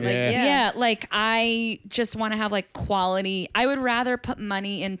 1,000%. Like, Yeah. Yeah, like I just want to have like quality. I would rather put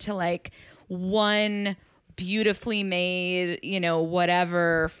money into like one beautifully made,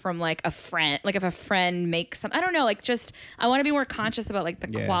 whatever from like a friend. Like if a friend makes some, I don't know, like just I want to be more conscious about like the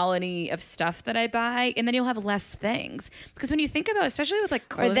Yeah. quality of stuff that I buy, and then you'll have less things. Because when you think about, especially with like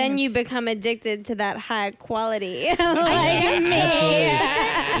or clothing, then you and become addicted to that high quality. Absolutely.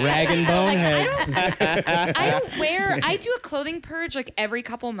 Rag and bone heads. I do a clothing purge like every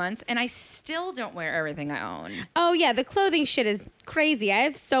couple months, and I still don't wear everything I own. Oh yeah, the clothing shit is crazy. I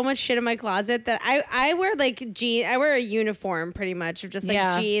have so much shit in my closet that I wear like jeans. I wear a uniform pretty much of just like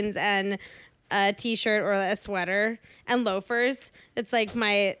Yeah. jeans and a t-shirt or a sweater and loafers. It's like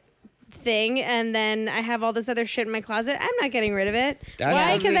my thing, and then I have all this other shit in my closet. I'm not getting rid of it. That's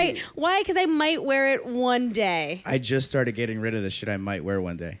Why? something- Because I might wear it one day. I just started getting rid of the shit I might wear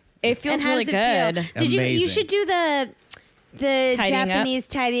one day. It feels And how really does it good. feel? Did you Amazing. should do the Tidying up? Japanese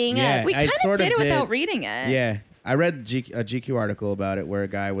tidying Yeah. up. We I kind of sorta did it without did. reading it. Yeah. I read a GQ article about it where a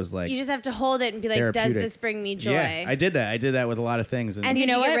guy was like, You just have to hold it and be like, does therapeutic. this bring me joy? Yeah, I did that. I did that with a lot of things. And you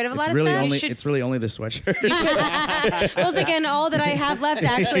did know you get what? rid of a lot it's of really stuff? only should- it's really only the sweatshirt. Well, it's again, all that I have left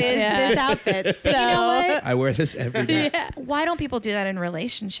actually is this outfit. So You know what? I wear this every day. Why don't people do that in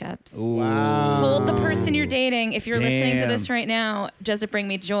relationships? Wow. Hold the person you're dating. If you're listening to this Damn. right now, does it bring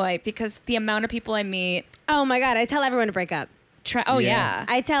me joy? Because the amount of people I meet Oh my God, I tell everyone to break up. Oh Yeah. yeah.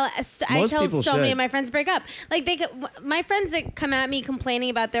 I tell people so many should. of my friends to break up. Like my friends that come at me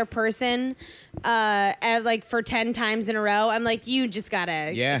complaining about their person, like for 10 times in a row. I'm like, you just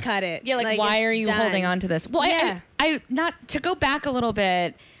gotta cut it. Yeah, like why it's are you done. holding on to this? Well, Yeah. I not to go back a little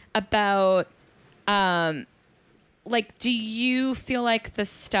bit about like do you feel like the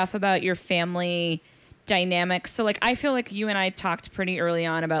stuff about your family dynamics? So like I feel like you and I talked pretty early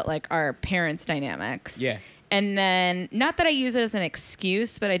on about like our parents' dynamics. Yeah. And then not that I use it as an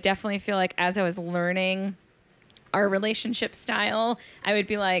excuse, but I definitely feel like as I was learning our relationship style, I would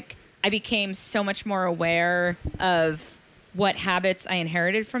be like I became so much more aware of what habits I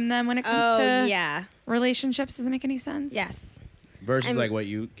inherited from them when it comes to yeah. relationships. Does it make any sense? Yes. Versus like what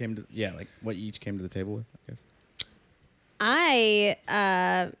you came to, like what you each came to the table with, I guess.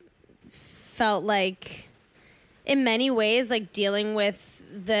 I felt like in many ways like dealing with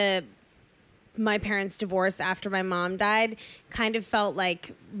my parents' divorce after my mom died kind of felt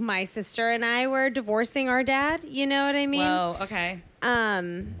like my sister and I were divorcing our dad, you know what I mean? Whoa, okay.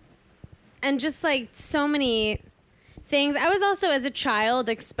 And just like so many things. I was also as a child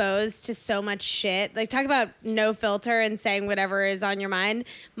exposed to so much shit. Like talk about no filter and saying whatever is on your mind.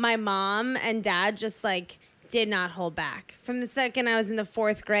 My mom and dad just like did not hold back from the second I was in the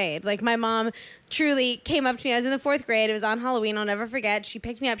 4th grade. Like my mom truly came up to me. I was in the 4th grade. It was on Halloween. I'll never forget. She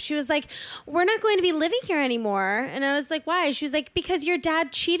picked me up. She was like, "We're not going to be living here anymore." And I was like, "Why?" She was like, "Because your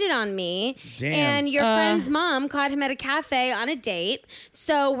dad cheated on me. Damn. And your friend's mom caught him at a cafe on a date.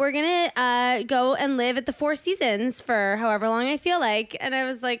 So we're going to go and live at the Four Seasons for however long I feel like." And I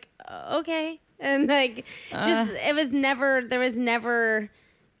was like, "Okay." And like, just, there was never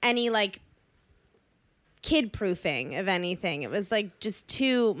any like, kid proofing of anything. It was like just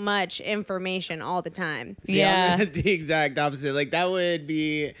too much information all the time. See, I'm the exact opposite. Like that would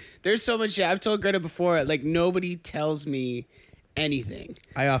be. There's so much shit. I've told Greta before. Like nobody tells me anything.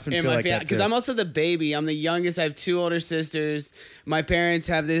 I often feel like that because too. I'm also the baby. I'm the youngest. I have 2 older sisters. My parents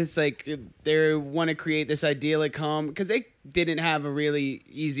have this like they want to create this idyllic home because they didn't have a really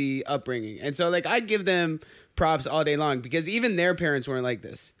easy upbringing, and so like I'd give them props all day long because even their parents weren't like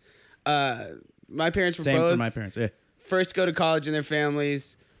this. My parents were Same both for my parents. Yeah. first to go to college in their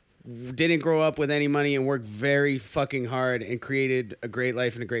families, didn't grow up with any money, and worked very fucking hard and created a great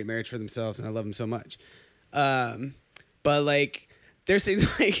life and a great marriage for themselves. And I love them so much. But like, there's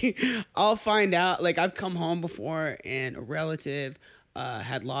things like I'll find out. Like I've come home before, and a relative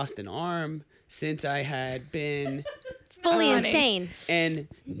had lost an arm since I had been, It's fully insane. and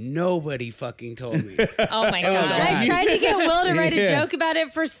nobody fucking told me. Oh my god. I tried to get Will to write a Yeah. joke about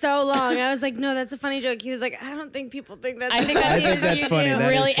it for so long. I was like, "No, that's a funny joke." He was like, "I don't think people think that's I think funny." that's, that's you funny. do. That is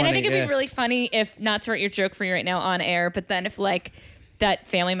Really, and I funny, think it'd yeah. be really funny if not to write your joke for you right now on air, but then if like that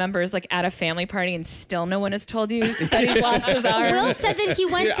family member is like at a family party and still no one has told you that he's lost his arm. Will said that he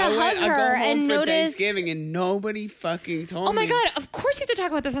went Dude, to I hug go her home and for noticed. Thanksgiving, and nobody fucking told me. Oh my god! Of course you have to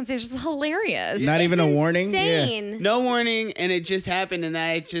talk about this on stage. This is hilarious. Not even a warning. Yeah. Insane. No warning, and it just happened, and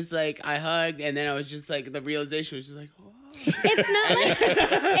I just like I hugged, and then I was just like the realization was just like, oh.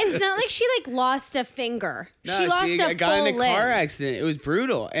 It's not like she like lost a finger. No, she lost a got full in a limb. car accident. It was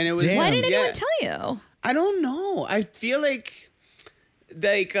brutal, and it was. Damn. Why didn't yeah. anyone tell you? I don't know. I feel like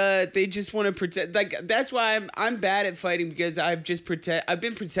they just want to protect. Like that's why I'm bad at fighting because I've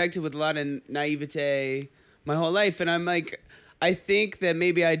been protected with a lot of naivete my whole life, and I'm like, I think that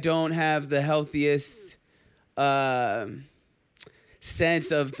maybe I don't have the healthiest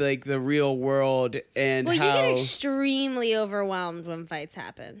sense of like the real world and Well, how. you get extremely overwhelmed when fights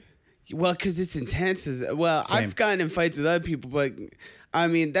happen. Well, because it's intense. Well, Same. I've gotten in fights with other people, but I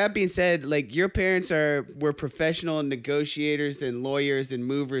mean, that being said, like your parents were professional negotiators and lawyers and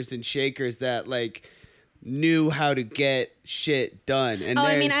movers and shakers that like knew how to get shit done. And Oh,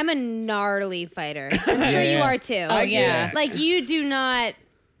 I mean, there's- I'm a gnarly fighter. I'm sure you Yeah. are too. Oh yeah. Like you do not.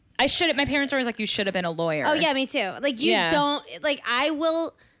 I should. My parents are always like, you should have been a lawyer. Oh yeah, me too. Like you Yeah. don't. Like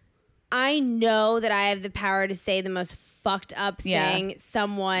I know that I have the power to say the most fucked up Yeah. thing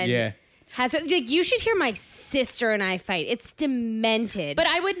someone Yeah. Like, you should hear my sister and I fight. It's demented. But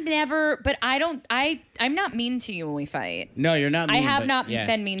I would never. But I don't. I'm not mean to you when we fight. No, you're not. Mean, I have but not yeah.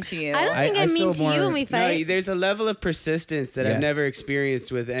 been mean to you. I don't think I I'm mean feel to you more- when we fight. No, there's a level of persistence that I've Yes. never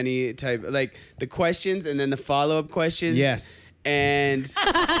experienced with any type, like the questions and then the follow-up questions. Yes. And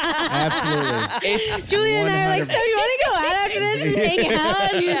absolutely. it's Julia and I are like, so you want to go out after this and hang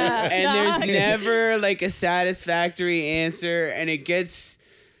out? You just and there's talk? never like a satisfactory answer, and it gets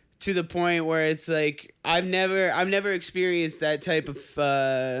to the point where it's like I've never experienced that type of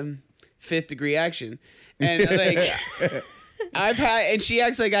fifth degree action, and like I've had, and she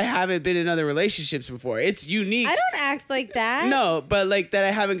acts like I haven't been in other relationships before. It's unique. I don't act like that. No, but like that I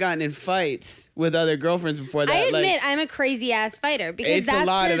haven't gotten in fights with other girlfriends before. That I admit like, I'm a crazy ass fighter because It's a that's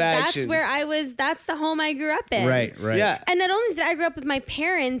lot of that's action. where I was. That's the home I grew up in. Right. yeah. And not only did I grow up with my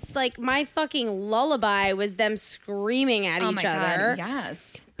parents, like my fucking lullaby was them screaming at Oh each my other. God,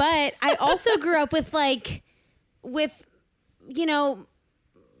 yes. But I also grew up with you know,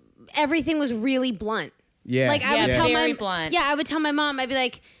 everything was really blunt. Yeah. Like I Yeah, would tell very my blunt. Yeah, I would tell my mom. I'd be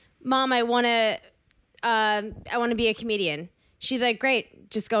like, "Mom, I want to be a comedian." She'd be like, "Great,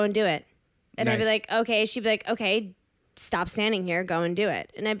 just go and do it." And I'd be Nice. like, "Okay." She'd be like, "Okay, stop standing here, go and do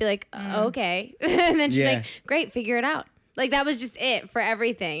it." And I'd be like, "Okay." And then she'd be Yeah. like, "Great, figure it out." Like that was just it for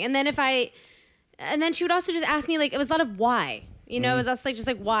everything. And then she would also just ask me, like, it was a lot of why. You know, it was also like just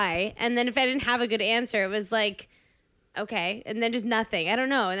like why. And then if I didn't have a good answer, it was like, okay, and then just nothing. I don't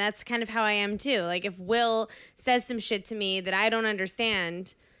know, and that's kind of how I am too. Like if Will says some shit to me that I don't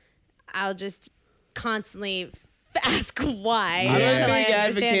understand, I'll just constantly ask why. I'm Yeah. a until I big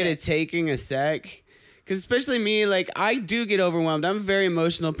understand advocate it. of taking a sec, because especially me, like I do get overwhelmed. I'm a very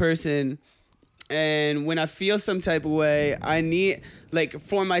emotional person, and when I feel some type of way, I need, like,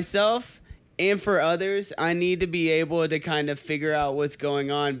 for myself and for others, I need to be able to kind of figure out what's going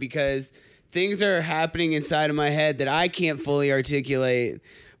on, because things are happening inside of my head that I can't fully articulate.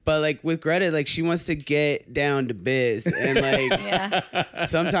 But like with Greta, like she wants to get down to biz, and like Yeah.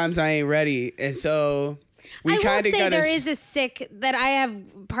 sometimes I ain't ready, and so we I will kind of say got there is a sick that I have.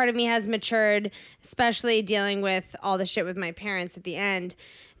 Part of me has matured, especially dealing with all the shit with my parents at the end.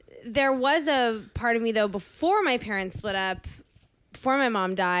 There was a part of me though before my parents split up, before my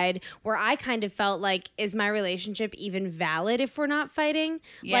mom died, where I kind of felt like, is my relationship even valid if we're not fighting?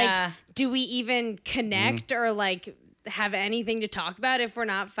 Yeah. Like, do we even connect or like have anything to talk about if we're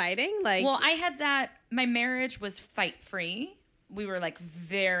not fighting? Like, Well, I had that. My marriage was fight free. We were like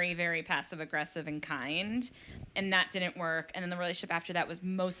very, very passive aggressive and kind, and that didn't work. And then the relationship after that was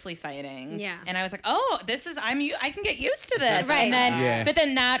mostly fighting. Yeah. And I was like, oh, I can get used to this. Right. And then, Yeah. but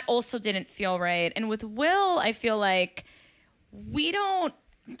then that also didn't feel right. And with Will, I feel like I don't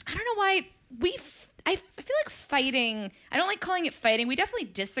know why I feel like fighting. I don't like calling it fighting. We definitely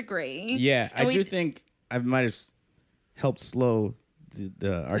disagree. Yeah, And I do think I might have helped slow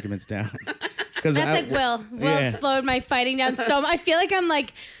the arguments down. Because that's like Will. Will slowed my fighting down so much. I feel like I'm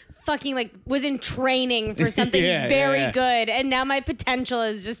like fucking like was in training for something Yeah, very yeah. good, and now my potential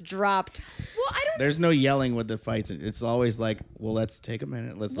is just dropped. Well, I don't. There's no yelling with the fights. It's always like, well, let's take a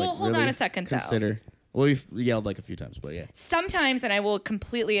minute. Let's Well, like hold really on a second, though. consider. Well, we've yelled like a few times, but yeah. Sometimes, and I will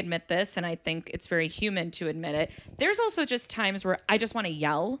completely admit this, and I think it's very human to admit it, there's also just times where I just want to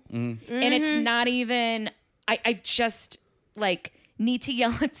yell. And it's not even, I just like need to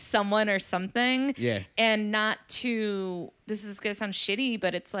yell at someone or something. Yeah. And not to, this is going to sound shitty,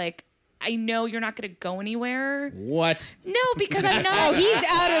 but it's like, I know you're not going to go anywhere. What? No, because I'm not. Oh, he's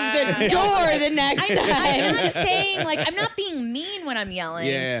out of the door the next I'm time. not saying, like, I'm not being mean when I'm yelling.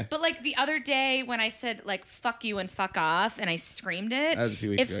 Yeah. But, like, the other day when I said, like, fuck you and fuck off, and I screamed it, That was a few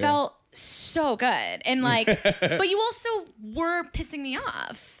weeks it ago, yeah. felt so good. And, like, but you also were pissing me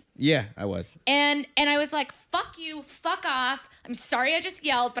off. Yeah, I was. And I was like, fuck you, fuck off. I'm sorry I just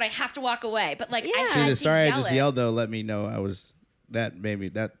yelled, but I have to walk away. But, like, I Yeah. had See, to the sorry I yell just it. yelled though let me know I was that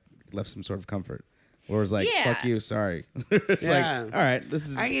left some sort of comfort. Where it was like, Yeah. fuck you, sorry. It's Yeah. like, all right, this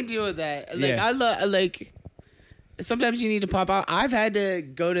is I can deal with that. Like Yeah. I love like sometimes you need to pop out. I've had to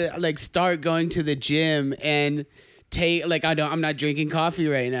go to like start going to the gym and take like I'm not drinking coffee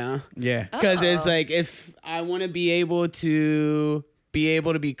right now. yeah. Because it's Oh. like if I want to be able to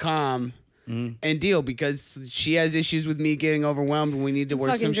be calm and deal, because she has issues with me getting overwhelmed and we need to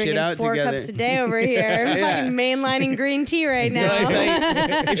work Fucking some shit drinking out 4 together. cups a day over here. Fucking mainlining green tea right So now.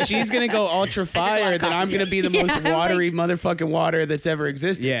 it's like, if she's gonna go ultra fire, then I'm gonna be the Yeah, most I'm like- watery motherfucking water that's ever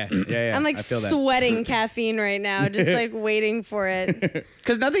existed. Yeah, yeah. I'm like I feel that. sweating caffeine right now, just like waiting for it.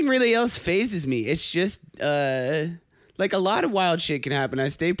 Because nothing really else phases me. It's just like a lot of wild shit can happen. I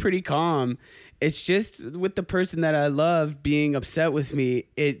stay pretty calm, it's just with the person that I love being upset with me,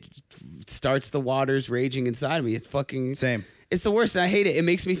 it starts the waters raging inside of me. It's fucking Same. It's the worst, and I hate it. It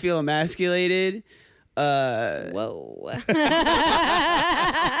makes me feel emasculated. Whoa.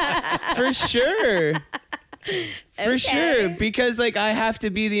 For sure. For sure. Because like I have to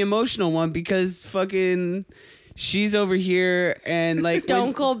be the emotional one because fucking she's over here and like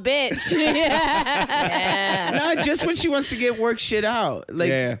Stone cold bitch. Yeah. not just when she wants to get work shit out. Like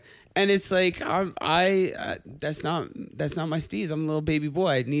Yeah. and it's like that's not my steez. I'm a little baby boy.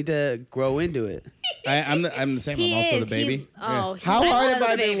 I need to grow into it. I'm the same. He I'm also is. the baby. He, Yeah. oh, he How hard loves have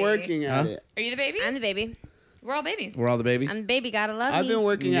I the been baby. working at it? Are you the baby? I'm the baby. We're all babies. We're all the babies. I'm the baby. Gotta love I've me. been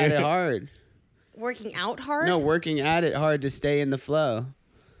working at it hard. Working out hard? No, working at it hard to stay in the flow.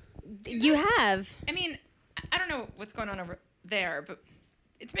 You have. I mean, I don't know what's going on over there, but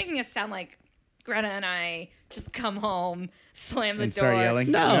it's making us sound like Greta and I just come home, slam the And door. start yelling.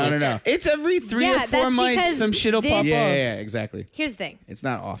 No, No. It's every 3 Yeah, or 4 that's months because some shit'll this- pop Yeah, off. yeah, exactly. Here's the thing. It's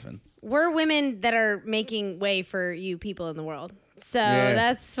not often. We're women that are making way for you people in the world. So Yeah.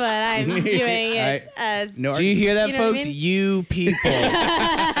 that's what I'm viewing it as. No, Do you hear that, You know what I folks? mean? You people.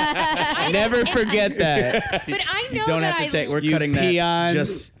 Never forget that. But I know you don't that have to take. We're You cutting that.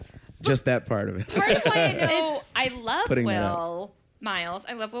 peons. Just that part of it. part of why I know It's- I love Putting that out. Will Miles.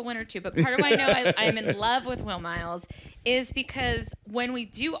 I love Will Winter too, but part of why I know I'm in love with Will Miles is because when we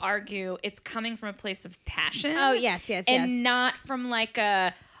do argue, it's coming from a place of passion. Oh, yes, yes, and yes. not from like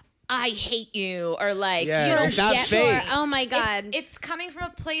a I hate you or like Yeah, you're it's not shit. fake. Oh my God. It's coming from a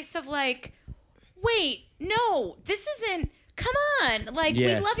place of like, wait, no, this isn't. Come on, like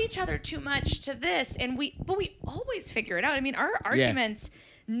Yeah. we love each other too much to this, and we always figure it out. I mean, our arguments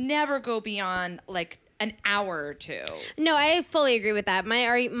never go beyond like an hour or two. No, I fully agree with that.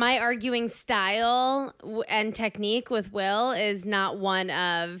 My arguing style and technique with Will is not one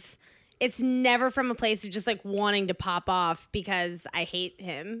of. It's never from a place of just like wanting to pop off because I hate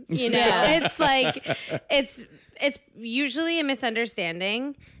him. You know, Yeah. it's like it's usually a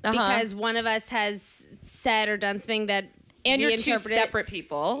misunderstanding because one of us has said or done something that And we you're two interpreted- separate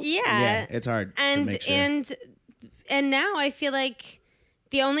people. Yeah, Yeah, it's hard to And make sure. and now I feel like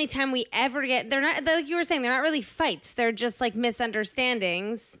the only time we ever get they're not like you were saying they're not really fights. They're just like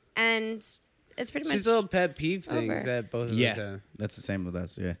misunderstandings, and it's pretty much. Just little pet peeve things over. that both of us Yeah, have. that's the same with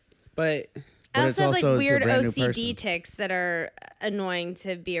us. Yeah. But I But it's also have also- like it's a weird brand new OCD person. tics that are annoying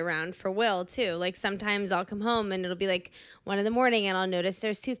to be around for Will too. Like sometimes I'll come home and it'll be like 1 a.m. and I'll notice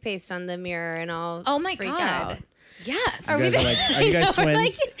there's toothpaste on the mirror and I'll Oh my freak god. out. Yes. You guys are like, are you guys I know, twins?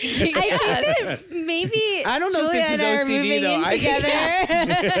 like, I think that maybe I don't know if Julia this is and I are OCD moving though. in I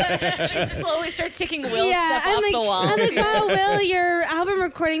together. She slowly starts taking Will's Yeah, stuff off the wall. I'm like, wow, Will, your album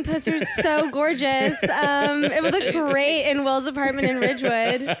recording poster is so gorgeous. It would look great in Will's apartment in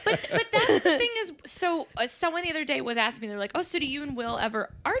Ridgewood. But that's the thing is, so someone the other day was asking me, they're like, oh, so do you and Will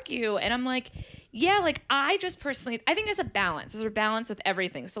ever argue? And I'm like, yeah, like I just personally, I think there's a balance. There's a balance with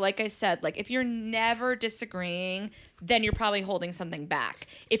everything. So like I said, like if you're never disagreeing, then you're probably holding something back.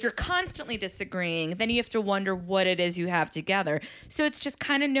 If you're constantly disagreeing, then you have to wonder what it is you have together. So it's just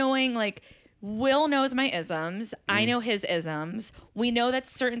kind of knowing like, Will knows my isms. I know his isms. We know that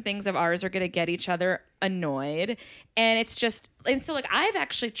certain things of ours are going to get each other annoyed. And it's just, and so like I've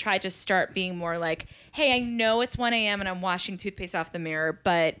actually tried to start being more like, hey, I know it's 1 a.m. and I'm washing toothpaste off the mirror,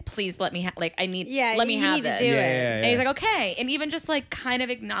 but please let me, let me you have need to this. do it. And he's like, okay. And even just like kind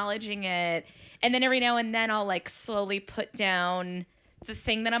of acknowledging it. And then every now and then I'll like slowly put down the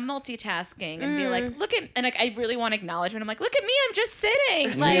thing that I'm multitasking and be like, look at, and like I really want acknowledgement. I'm like, look at me, I'm just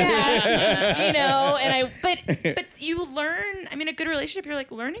sitting, like, you know. And but you learn. I mean, a good relationship, you're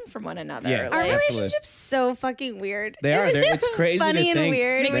like learning from one another. Yeah. Our Like, Absolutely. relationship's so fucking weird. They are. Isn't It's it crazy funny to and think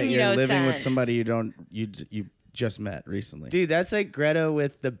weird. Makes that me you're no living with sense. somebody you just met recently. Dude, that's like Greta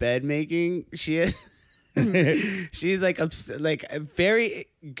with the bed making. She is. She's like very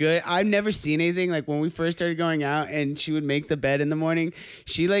good. I've never seen anything like when we first started going out and she would make the bed in the morning.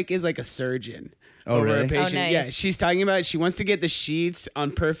 She like is like a surgeon. Oh, over really? a patient. Oh, nice. Yeah, she's talking about she wants to get the sheets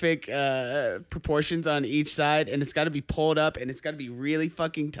on perfect proportions on each side, and it's got to be pulled up and it's got to be really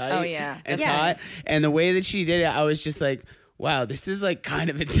fucking tight. Oh, yeah. and That's taut. nice. And the way that she did it, I was just like, wow, this is like kind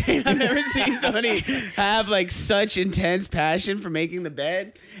of insane. I've never seen somebody have like such intense passion for making the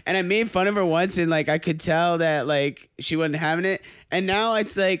bed. And I made fun of her once and like I could tell that like she wasn't having it. And now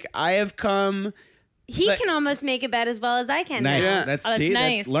it's like I have come. He Like- can almost make a bed as well as I can. Nice. now. Yeah. That's Oh, that's see,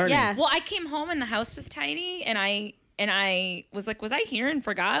 nice. that's learning. Yeah. well, I came home and the house was tidy, and I and I was like, was I here and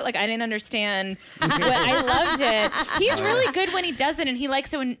forgot? Like, I didn't understand. But I loved it. He's really good when he does it, and he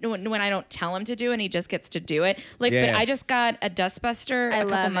likes it when I don't tell him to do it, and he just gets to do it. Like, Yeah. but I just got a dustbuster a couple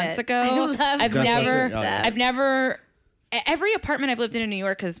love months it. ago. I love I've Dustbuster. never, Oh, yeah. I've never. Every apartment I've lived in New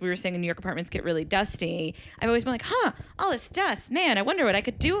York, because we were saying New York apartments get really dusty, I've always been like, all this dust, man, I wonder what I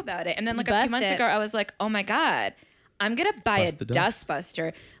could do about it. And then like a few Bust months it. ago, I was like, oh my God, I'm going to buy Bust a the dust.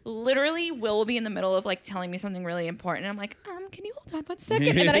 dustbuster. Literally, will be in the middle of like telling me something really important. And I'm like, can you hold on 1 second?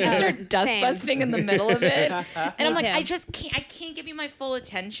 And then I just start dust Same. busting in the middle of it. And I'm like, too. I can't give you my full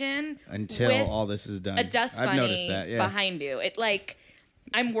attention Until with all this is done. a dust I've bunny noticed that. Yeah. behind you. It like,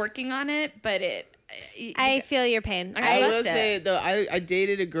 I'm working on it, but I feel your pain. I I love will it. say though, I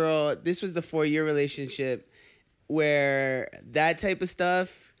dated a girl. This was the 4-year relationship where that type of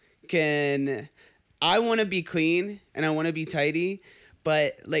stuff can. I want to be clean and I want to be tidy,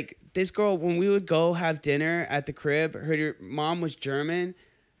 but like this girl, when we would go have dinner at the crib, her mom was German.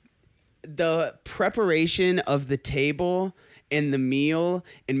 The preparation of the table and the meal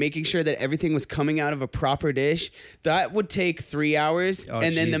and making sure that everything was coming out of a proper dish, that would take 3 hours. Oh,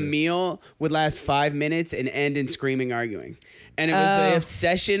 and then the Jesus. meal would last 5 minutes and end in screaming arguing. And it was the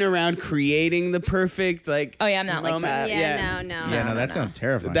obsession around creating the perfect like Oh, yeah, I'm not like moment. that. Yeah, no. Yeah, no, that sounds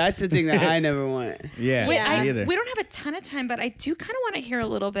terrifying. That's the thing that I never want. yeah, Wait, me either. we don't have a ton of time, but I do kind of want to hear a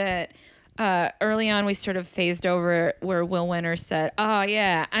little bit. Early on, we sort of phased over where Will Winter said, "Oh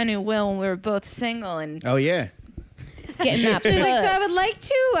yeah, I knew Will when we were both single and Oh yeah. getting that." She's like, so puss." I would like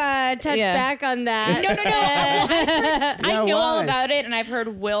to touch Yeah. back on that. No. I know all why? about it, and I've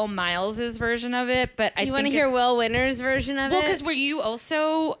heard Will Miles's version of it. But I You want to think hear it's- Will Winter's version of Well, it? because were you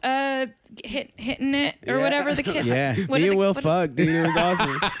also hitting it or Yeah. whatever the kids? Yeah. What Me did and Will what- fucked, dude. It was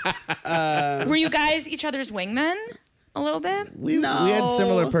awesome. Were you guys each other's wingmen a little bit? We had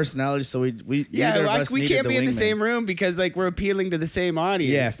similar personalities, so we Yeah, neither of like, us we needed can't be in the wingman. same room because like we're appealing to the same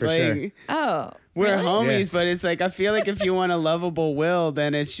audience. Yeah, for like, sure. Oh, We're really? homies, Yeah. but it's like I feel like if you want a lovable Will,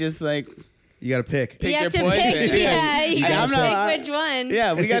 then it's just like You got to pick. pick you have your to poison. pick. Yeah, you gotta gotta pick. pick which one.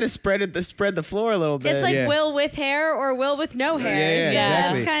 Yeah, we got to spread the floor a little bit. It's like Yeah. Will with hair or Will with no hair. Yeah, So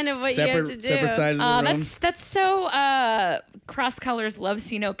exactly. That's kind of what separate, you have to do. Separate sides of the room. That's so cross colors love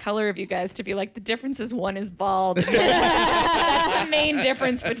see no color of you guys to be like the difference is one is bald. That's the main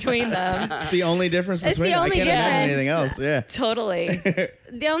difference between them. It's the only difference It's the between. I only can't imagine difference. anything else. Yeah. Totally.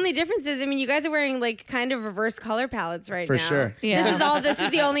 The only difference is, I mean, you guys are wearing like kind of reverse color palettes right For now. sure. Yeah. This is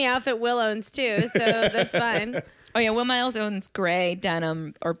the only outfit Will owns too, so that's fine. Oh yeah, Will Miles owns gray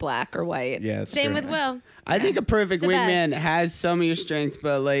denim or black or white. Yeah. That's Same true. with Will. I think a perfect It's the wingman best. has some of your strengths,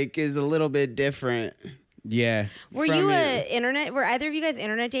 but like is a little bit different. Yeah. Were From you you. were either of you guys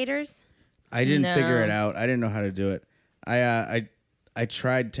internet daters? I didn't No. figure it out. I didn't know how to do it. I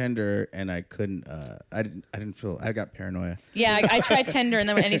tried Tinder and I couldn't. I didn't feel. I got paranoia. Yeah, I tried Tinder, and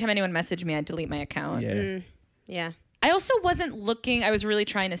then anytime anyone messaged me, I'd delete my account. Yeah. Yeah. I also wasn't looking. I was really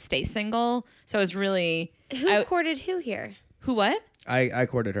trying to stay single, so I was really. Who courted who here? Who what? I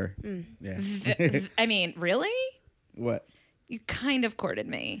courted her. Mm. Yeah. I mean, really? What? You kind of courted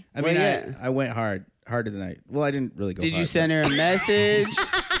me. I Well, mean, yeah. I went harder than I. Well, I didn't really go. Did you hard, send her a message?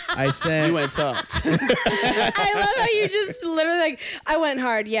 but I sent. You went soft. I love how you just literally like, I went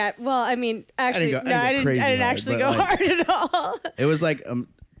hard yet. Well, I mean, actually, go- I didn't go crazy I didn't hard, actually but, go like- hard at all. It was like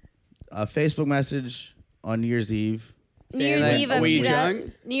a Facebook message on New Year's Eve. New Year's like, Eve of were you 2000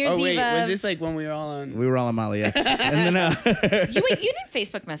 drunk? New Year's Oh wait, Eve of was this like when we were all on? We were all on Molly, yeah. And then, You didn't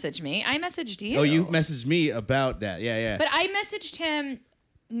Facebook message me. I messaged you. oh, you messaged me about that. Yeah, yeah. But I messaged him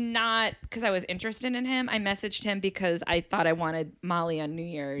not because I was interested in him. I messaged him because I thought I wanted Molly on New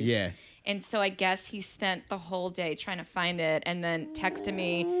Year's. Yeah. And so I guess he spent the whole day trying to find it and then texted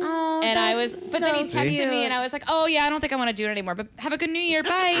me. Oh, And I that's was, but then he so texted cute. me and I was like, oh yeah, I don't think I want to do it anymore, but have a good New Year.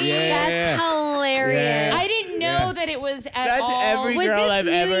 Bye. Yeah. That's hilarious. Yeah. I didn't know Yeah. that it was at That's all. every Was girl this I've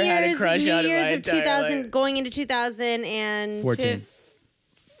New ever had a Year's, crush New on in Year's my of entire 2000 life. going into 2014?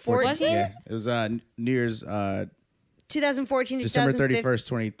 14. Was it? Yeah. It was New Year's 2014 to December 2015. 31st,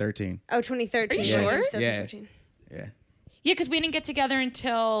 2013. Oh, 2013. Are you Yeah. sure? 2014. Yeah. Yeah, because we didn't get together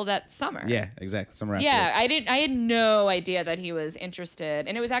until that summer. Yeah, exactly. Somewhere Yeah, afterwards. I had no idea that he was interested,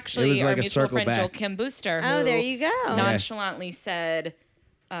 and it was actually It was our like a mutual circle friend Joel back. Kim Booster. Oh, who there you go. Nonchalantly said,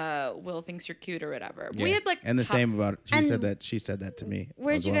 "Will thinks you're cute" or whatever. Yeah. We had like and the top- same about And she said that to me.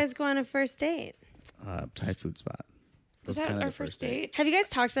 Where'd as you well. guys go on a first date? Thai food spot. Was That's that kinda our the first date? Have you guys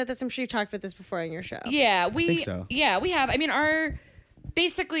talked about this? I'm sure you've talked about this before on your show. Yeah, we think so. Yeah, we have. I mean,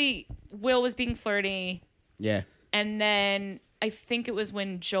 basically Will was being flirty, Yeah. and then I think it was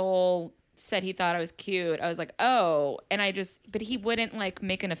when Joel said he thought I was cute. I was like, oh, and but he wouldn't like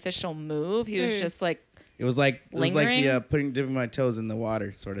make an official move. He was just like It was like Lingering? the dipping my toes in the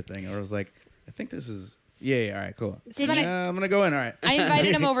water sort of thing. Or I was like, I think this is all right, cool. Did you- I'm gonna go in. All right. I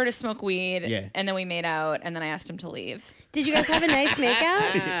invited him over to smoke weed, Yeah. and then we made out, and then I asked him to leave. Did you guys have a nice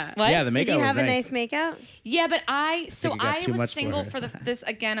makeout? What? Yeah, the makeout Did you have was a nice makeout? Yeah, but I you got too was much for single her. for this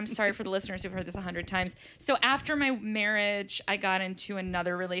again. I'm sorry for the listeners who've heard this 100 times. So after my marriage, I got into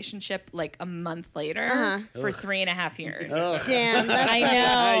another relationship like a month later for 3.5 years. Damn, that's I You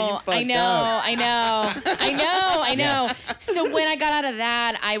know, fucked I know, up. I know. So when I got out of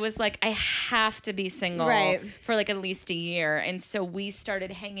that, I was like, I have to be single Right. for like at least a year. And so we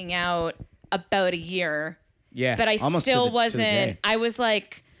started hanging out about a year. Yeah. But I almost to still the- to the wasn't. day. I was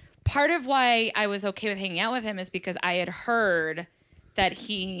like, part of why I was okay with hanging out with him is because I had heard that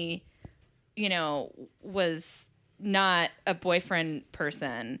he, was not a boyfriend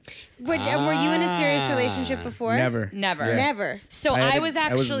person. Were you in a serious relationship before? Never. Never. Yeah. Never. So I was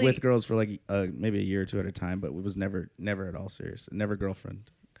actually. I was with girls for like maybe a year or two at a time, but it was never at all serious. Never girlfriend.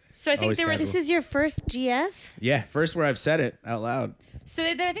 So I think always there was. casual. This is your first GF? Yeah, first where I've said it out loud. So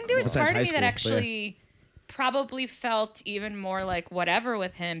I think there was Besides part of high me school, that but actually probably felt even more like whatever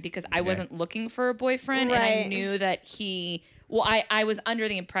with him because I wasn't looking for a boyfriend and I Right. knew that he. Well, I was under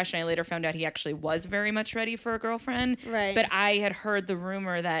the impression, I later found out he actually was very much ready for a girlfriend. Right. But I had heard the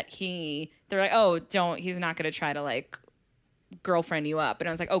rumor that they're like, oh, he's not going to try to like girlfriend you up. And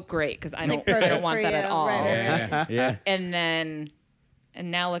I was like, oh, great, because I don't perfect want for that you. at all. Right, right, Yeah. Yeah. And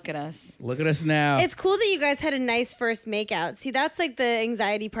now look at us. Look at us now. It's cool that you guys had a nice first makeout. See, that's like the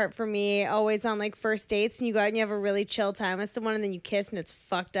anxiety part for me. Always on like first dates, and you go out and you have a really chill time with someone, and then you kiss, and it's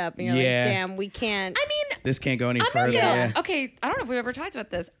fucked up, and you're Yeah. like, "Damn, we can't." I mean, this can't go any I'm further. not Yeah. gonna, okay, I don't know if we've ever talked about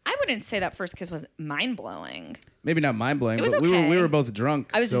this. I wouldn't say that first kiss was mind blowing. Maybe not mind blowing, It was but okay. we were both drunk.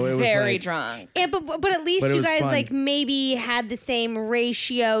 I was so it very was like, drunk. Yeah, but at least But it you was guys fun. like maybe had the same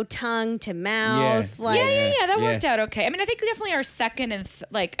ratio tongue to mouth. Yeah. Like, Yeah, that Yeah. worked out okay. I mean, I think definitely our second and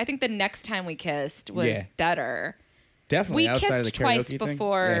I think the next time we kissed was Yeah. better. Definitely We outside of the kissed twice karaoke thing.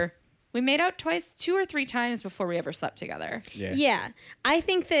 before. We made out twice, 2 or 3 times before we ever slept together. Yeah. Yeah, I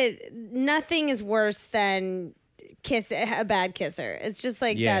think that nothing is worse than a bad kisser. It's just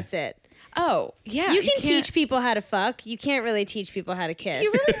like Yeah. that's it. Oh, yeah. You can can't- teach people how to fuck. You can't really teach people how to kiss.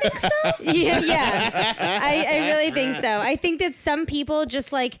 You really think so? yeah. I really think so. I think that some people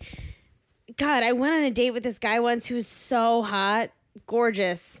just like, God, I went on a date with this guy once who was so hot,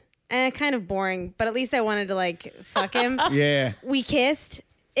 gorgeous, and kind of boring, but at least I wanted to like fuck him. Yeah. We kissed.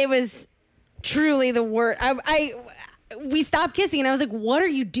 It was truly the worst. We stopped kissing and I was like, what are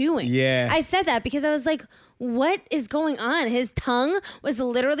you doing? Yeah. I said that because I was like, what is going on? His tongue was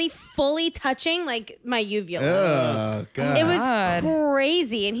literally fully touching like my uvula. Oh God. It was God.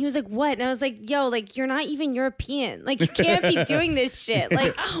 crazy. And he was like, what? And I was like, yo, like, you're not even European. Like, you can't be doing this shit.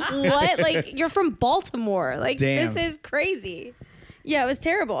 Like, what? Like, you're from Baltimore. Like, Damn. this is crazy. Yeah, it was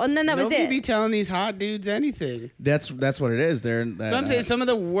terrible. And then that was Nobody it. be telling these hot dudes anything. That's what it is. They're So I'm saying some of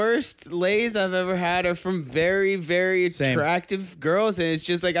the worst lays I've ever had are from very, very Same. attractive girls, and it's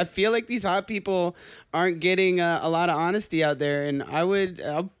just like I feel like these hot people aren't getting a lot of honesty out there. And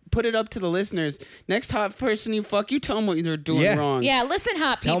I'll put it up to the listeners. Next hot person you fuck, you tell them what you're doing Yeah. wrong. Yeah, listen,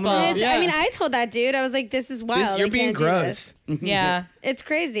 hot Tell me people. that. I Yeah. mean, I told that dude, I was like, this is wild. You're I being can't do gross. this. Yeah. It's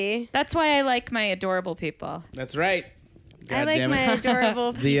crazy. That's why I like my adorable people. That's right. I God like damn my it.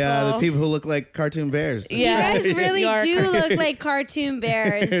 adorable people. the people who look like cartoon bears. That's Yeah. You guys really You are do cartoon- look like cartoon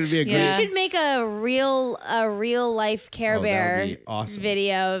bears. It'd be a great. Yeah. We should make a real life Care Oh, that Bear would be awesome.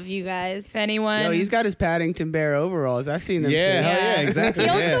 video of you guys. If anyone. Yo, he's got his Paddington Bear overalls. I've seen them. Yeah, too. hell yeah, exactly. He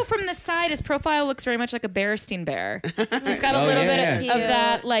also, yeah. from the side, his profile looks very much like a Bearstein bear. He's got a Oh, little yeah. bit of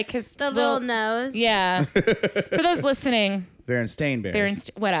that, like his The little nose. Yeah. For those listening, Berenstain Bears.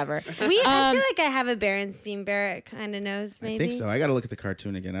 whatever. I feel like I have a Berenstein Bear kind of nose, maybe. I think so. I got to look at the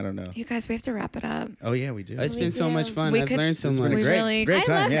cartoon again. I don't know. You guys, we have to wrap it up. Oh yeah, we do. It's We been so do. much fun. We I've could- learned so It's much. been a We great, really- great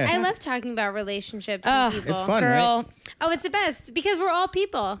time. I yeah. love talking about relationships Ugh, and people. It's fun, Girl, right? Oh, it's the best because we're all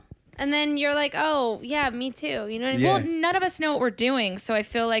people. And then you're like, oh, yeah, me too. You know what I mean? Yeah. well, none of us know what we're doing. So I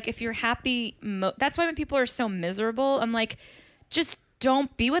feel like if you're happy, that's why when people are so miserable, I'm like, just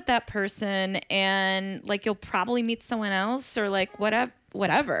don't be with that person. And like, you'll probably meet someone else or like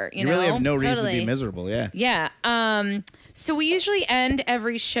whatever, you You know? really have no reason to Totally. be miserable. Yeah. Yeah. So we usually end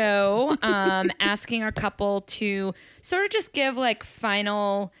every show asking our couple to sort of just give like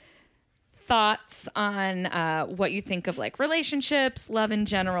final thoughts on what you think of like relationships, love in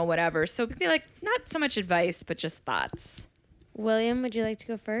general, whatever. So it'd be like not so much advice, but just thoughts. William, would you like to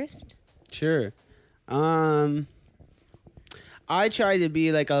go first? Sure. I tried to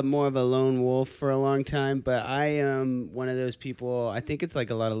be like a more of a lone wolf for a long time, but I am one of those people. I think it's like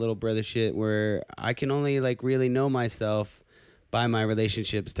a lot of little brother shit where I can only like really know myself by my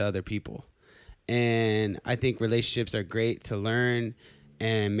relationships to other people. And I think relationships are great to learn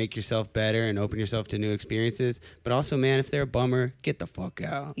and make yourself better and open yourself to new experiences. But also, man, if they're a bummer, get the fuck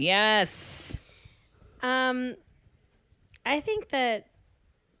out. Yes. I think that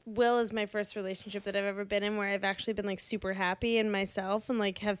Will is my first relationship that I've ever been in where I've actually been like super happy in myself and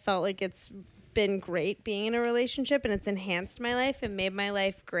like have felt like it's been great being in a relationship and it's enhanced my life and made my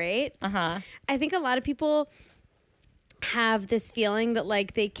life great. Uh-huh. I think a lot of people have this feeling that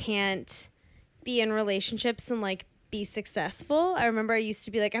like they can't be in relationships and like be successful. I remember I used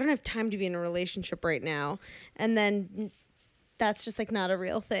to be like, I don't have time to be in a relationship right now. And then that's just like not a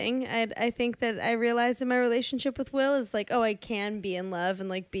real thing. I think that I realized in my relationship with Will is like, oh, I can be in love and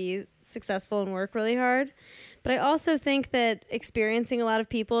like be successful and work really hard. But I also think that experiencing a lot of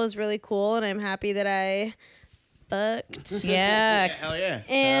people is really cool, and I'm happy that I fucked. Yeah. Hell yeah.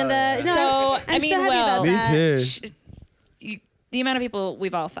 And no, So, I'm I mean, so happy Will, about that. the amount of people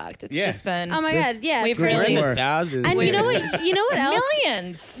we've all fucked. It's Yeah. just been. Oh my god, yeah, We've it's really- crazy. More. Thousands. And you know what else?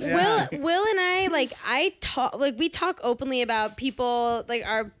 Millions. Will and I we talk openly about people like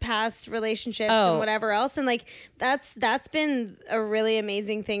our past relationships Oh. and whatever else, and like that's been a really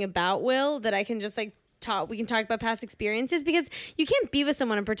amazing thing about Will that I can just like we can talk about past experiences because you can't be with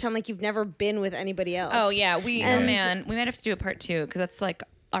someone and pretend like you've never been with anybody else. Oh yeah, And- we might have to do a part 2 because that's like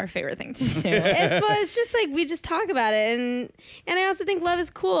our favorite thing to do. It's just like we just talk about it, and I also think love is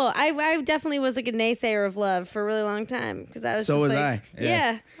cool. I definitely was like a naysayer of love for a really long time because I was So just was like, I.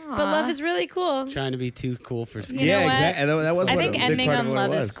 Yeah. but love is really cool. Trying to be too cool for school. You know Yeah, what? exactly. That was I what think a big ending part of on what it love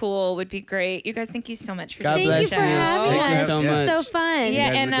was. is cool would be great. You guys, thank you so much for God doing Thank you bless for you. having Thank you us. so This is much. so fun. Yeah,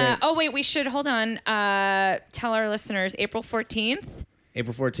 guys and are great. wait, we should hold on. Tell our listeners April 14th.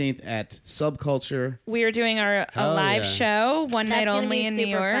 April 14th at Subculture. We are doing a Hell live yeah. show, one That's night gonna only be in super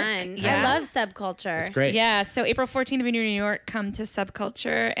New York. fun. Yeah. I love subculture. It's great. Yeah, so April 14th in New York, come to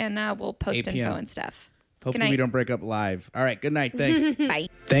Subculture, and we'll post 8 info p.m. and stuff. Hopefully we night. don't break up live. All right. Good night. Thanks. Bye.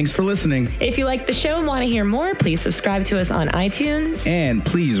 Thanks for listening. If you like the show and want to hear more, please subscribe to us on iTunes. And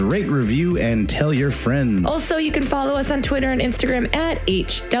please rate, review, and tell your friends. Also, you can follow us on Twitter and Instagram at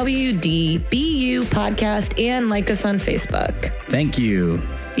HWDBU Podcast and like us on Facebook. Thank you.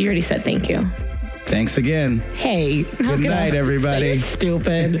 You already said thank you. Thanks again. Hey. Good night, everybody.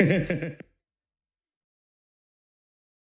 Stupid.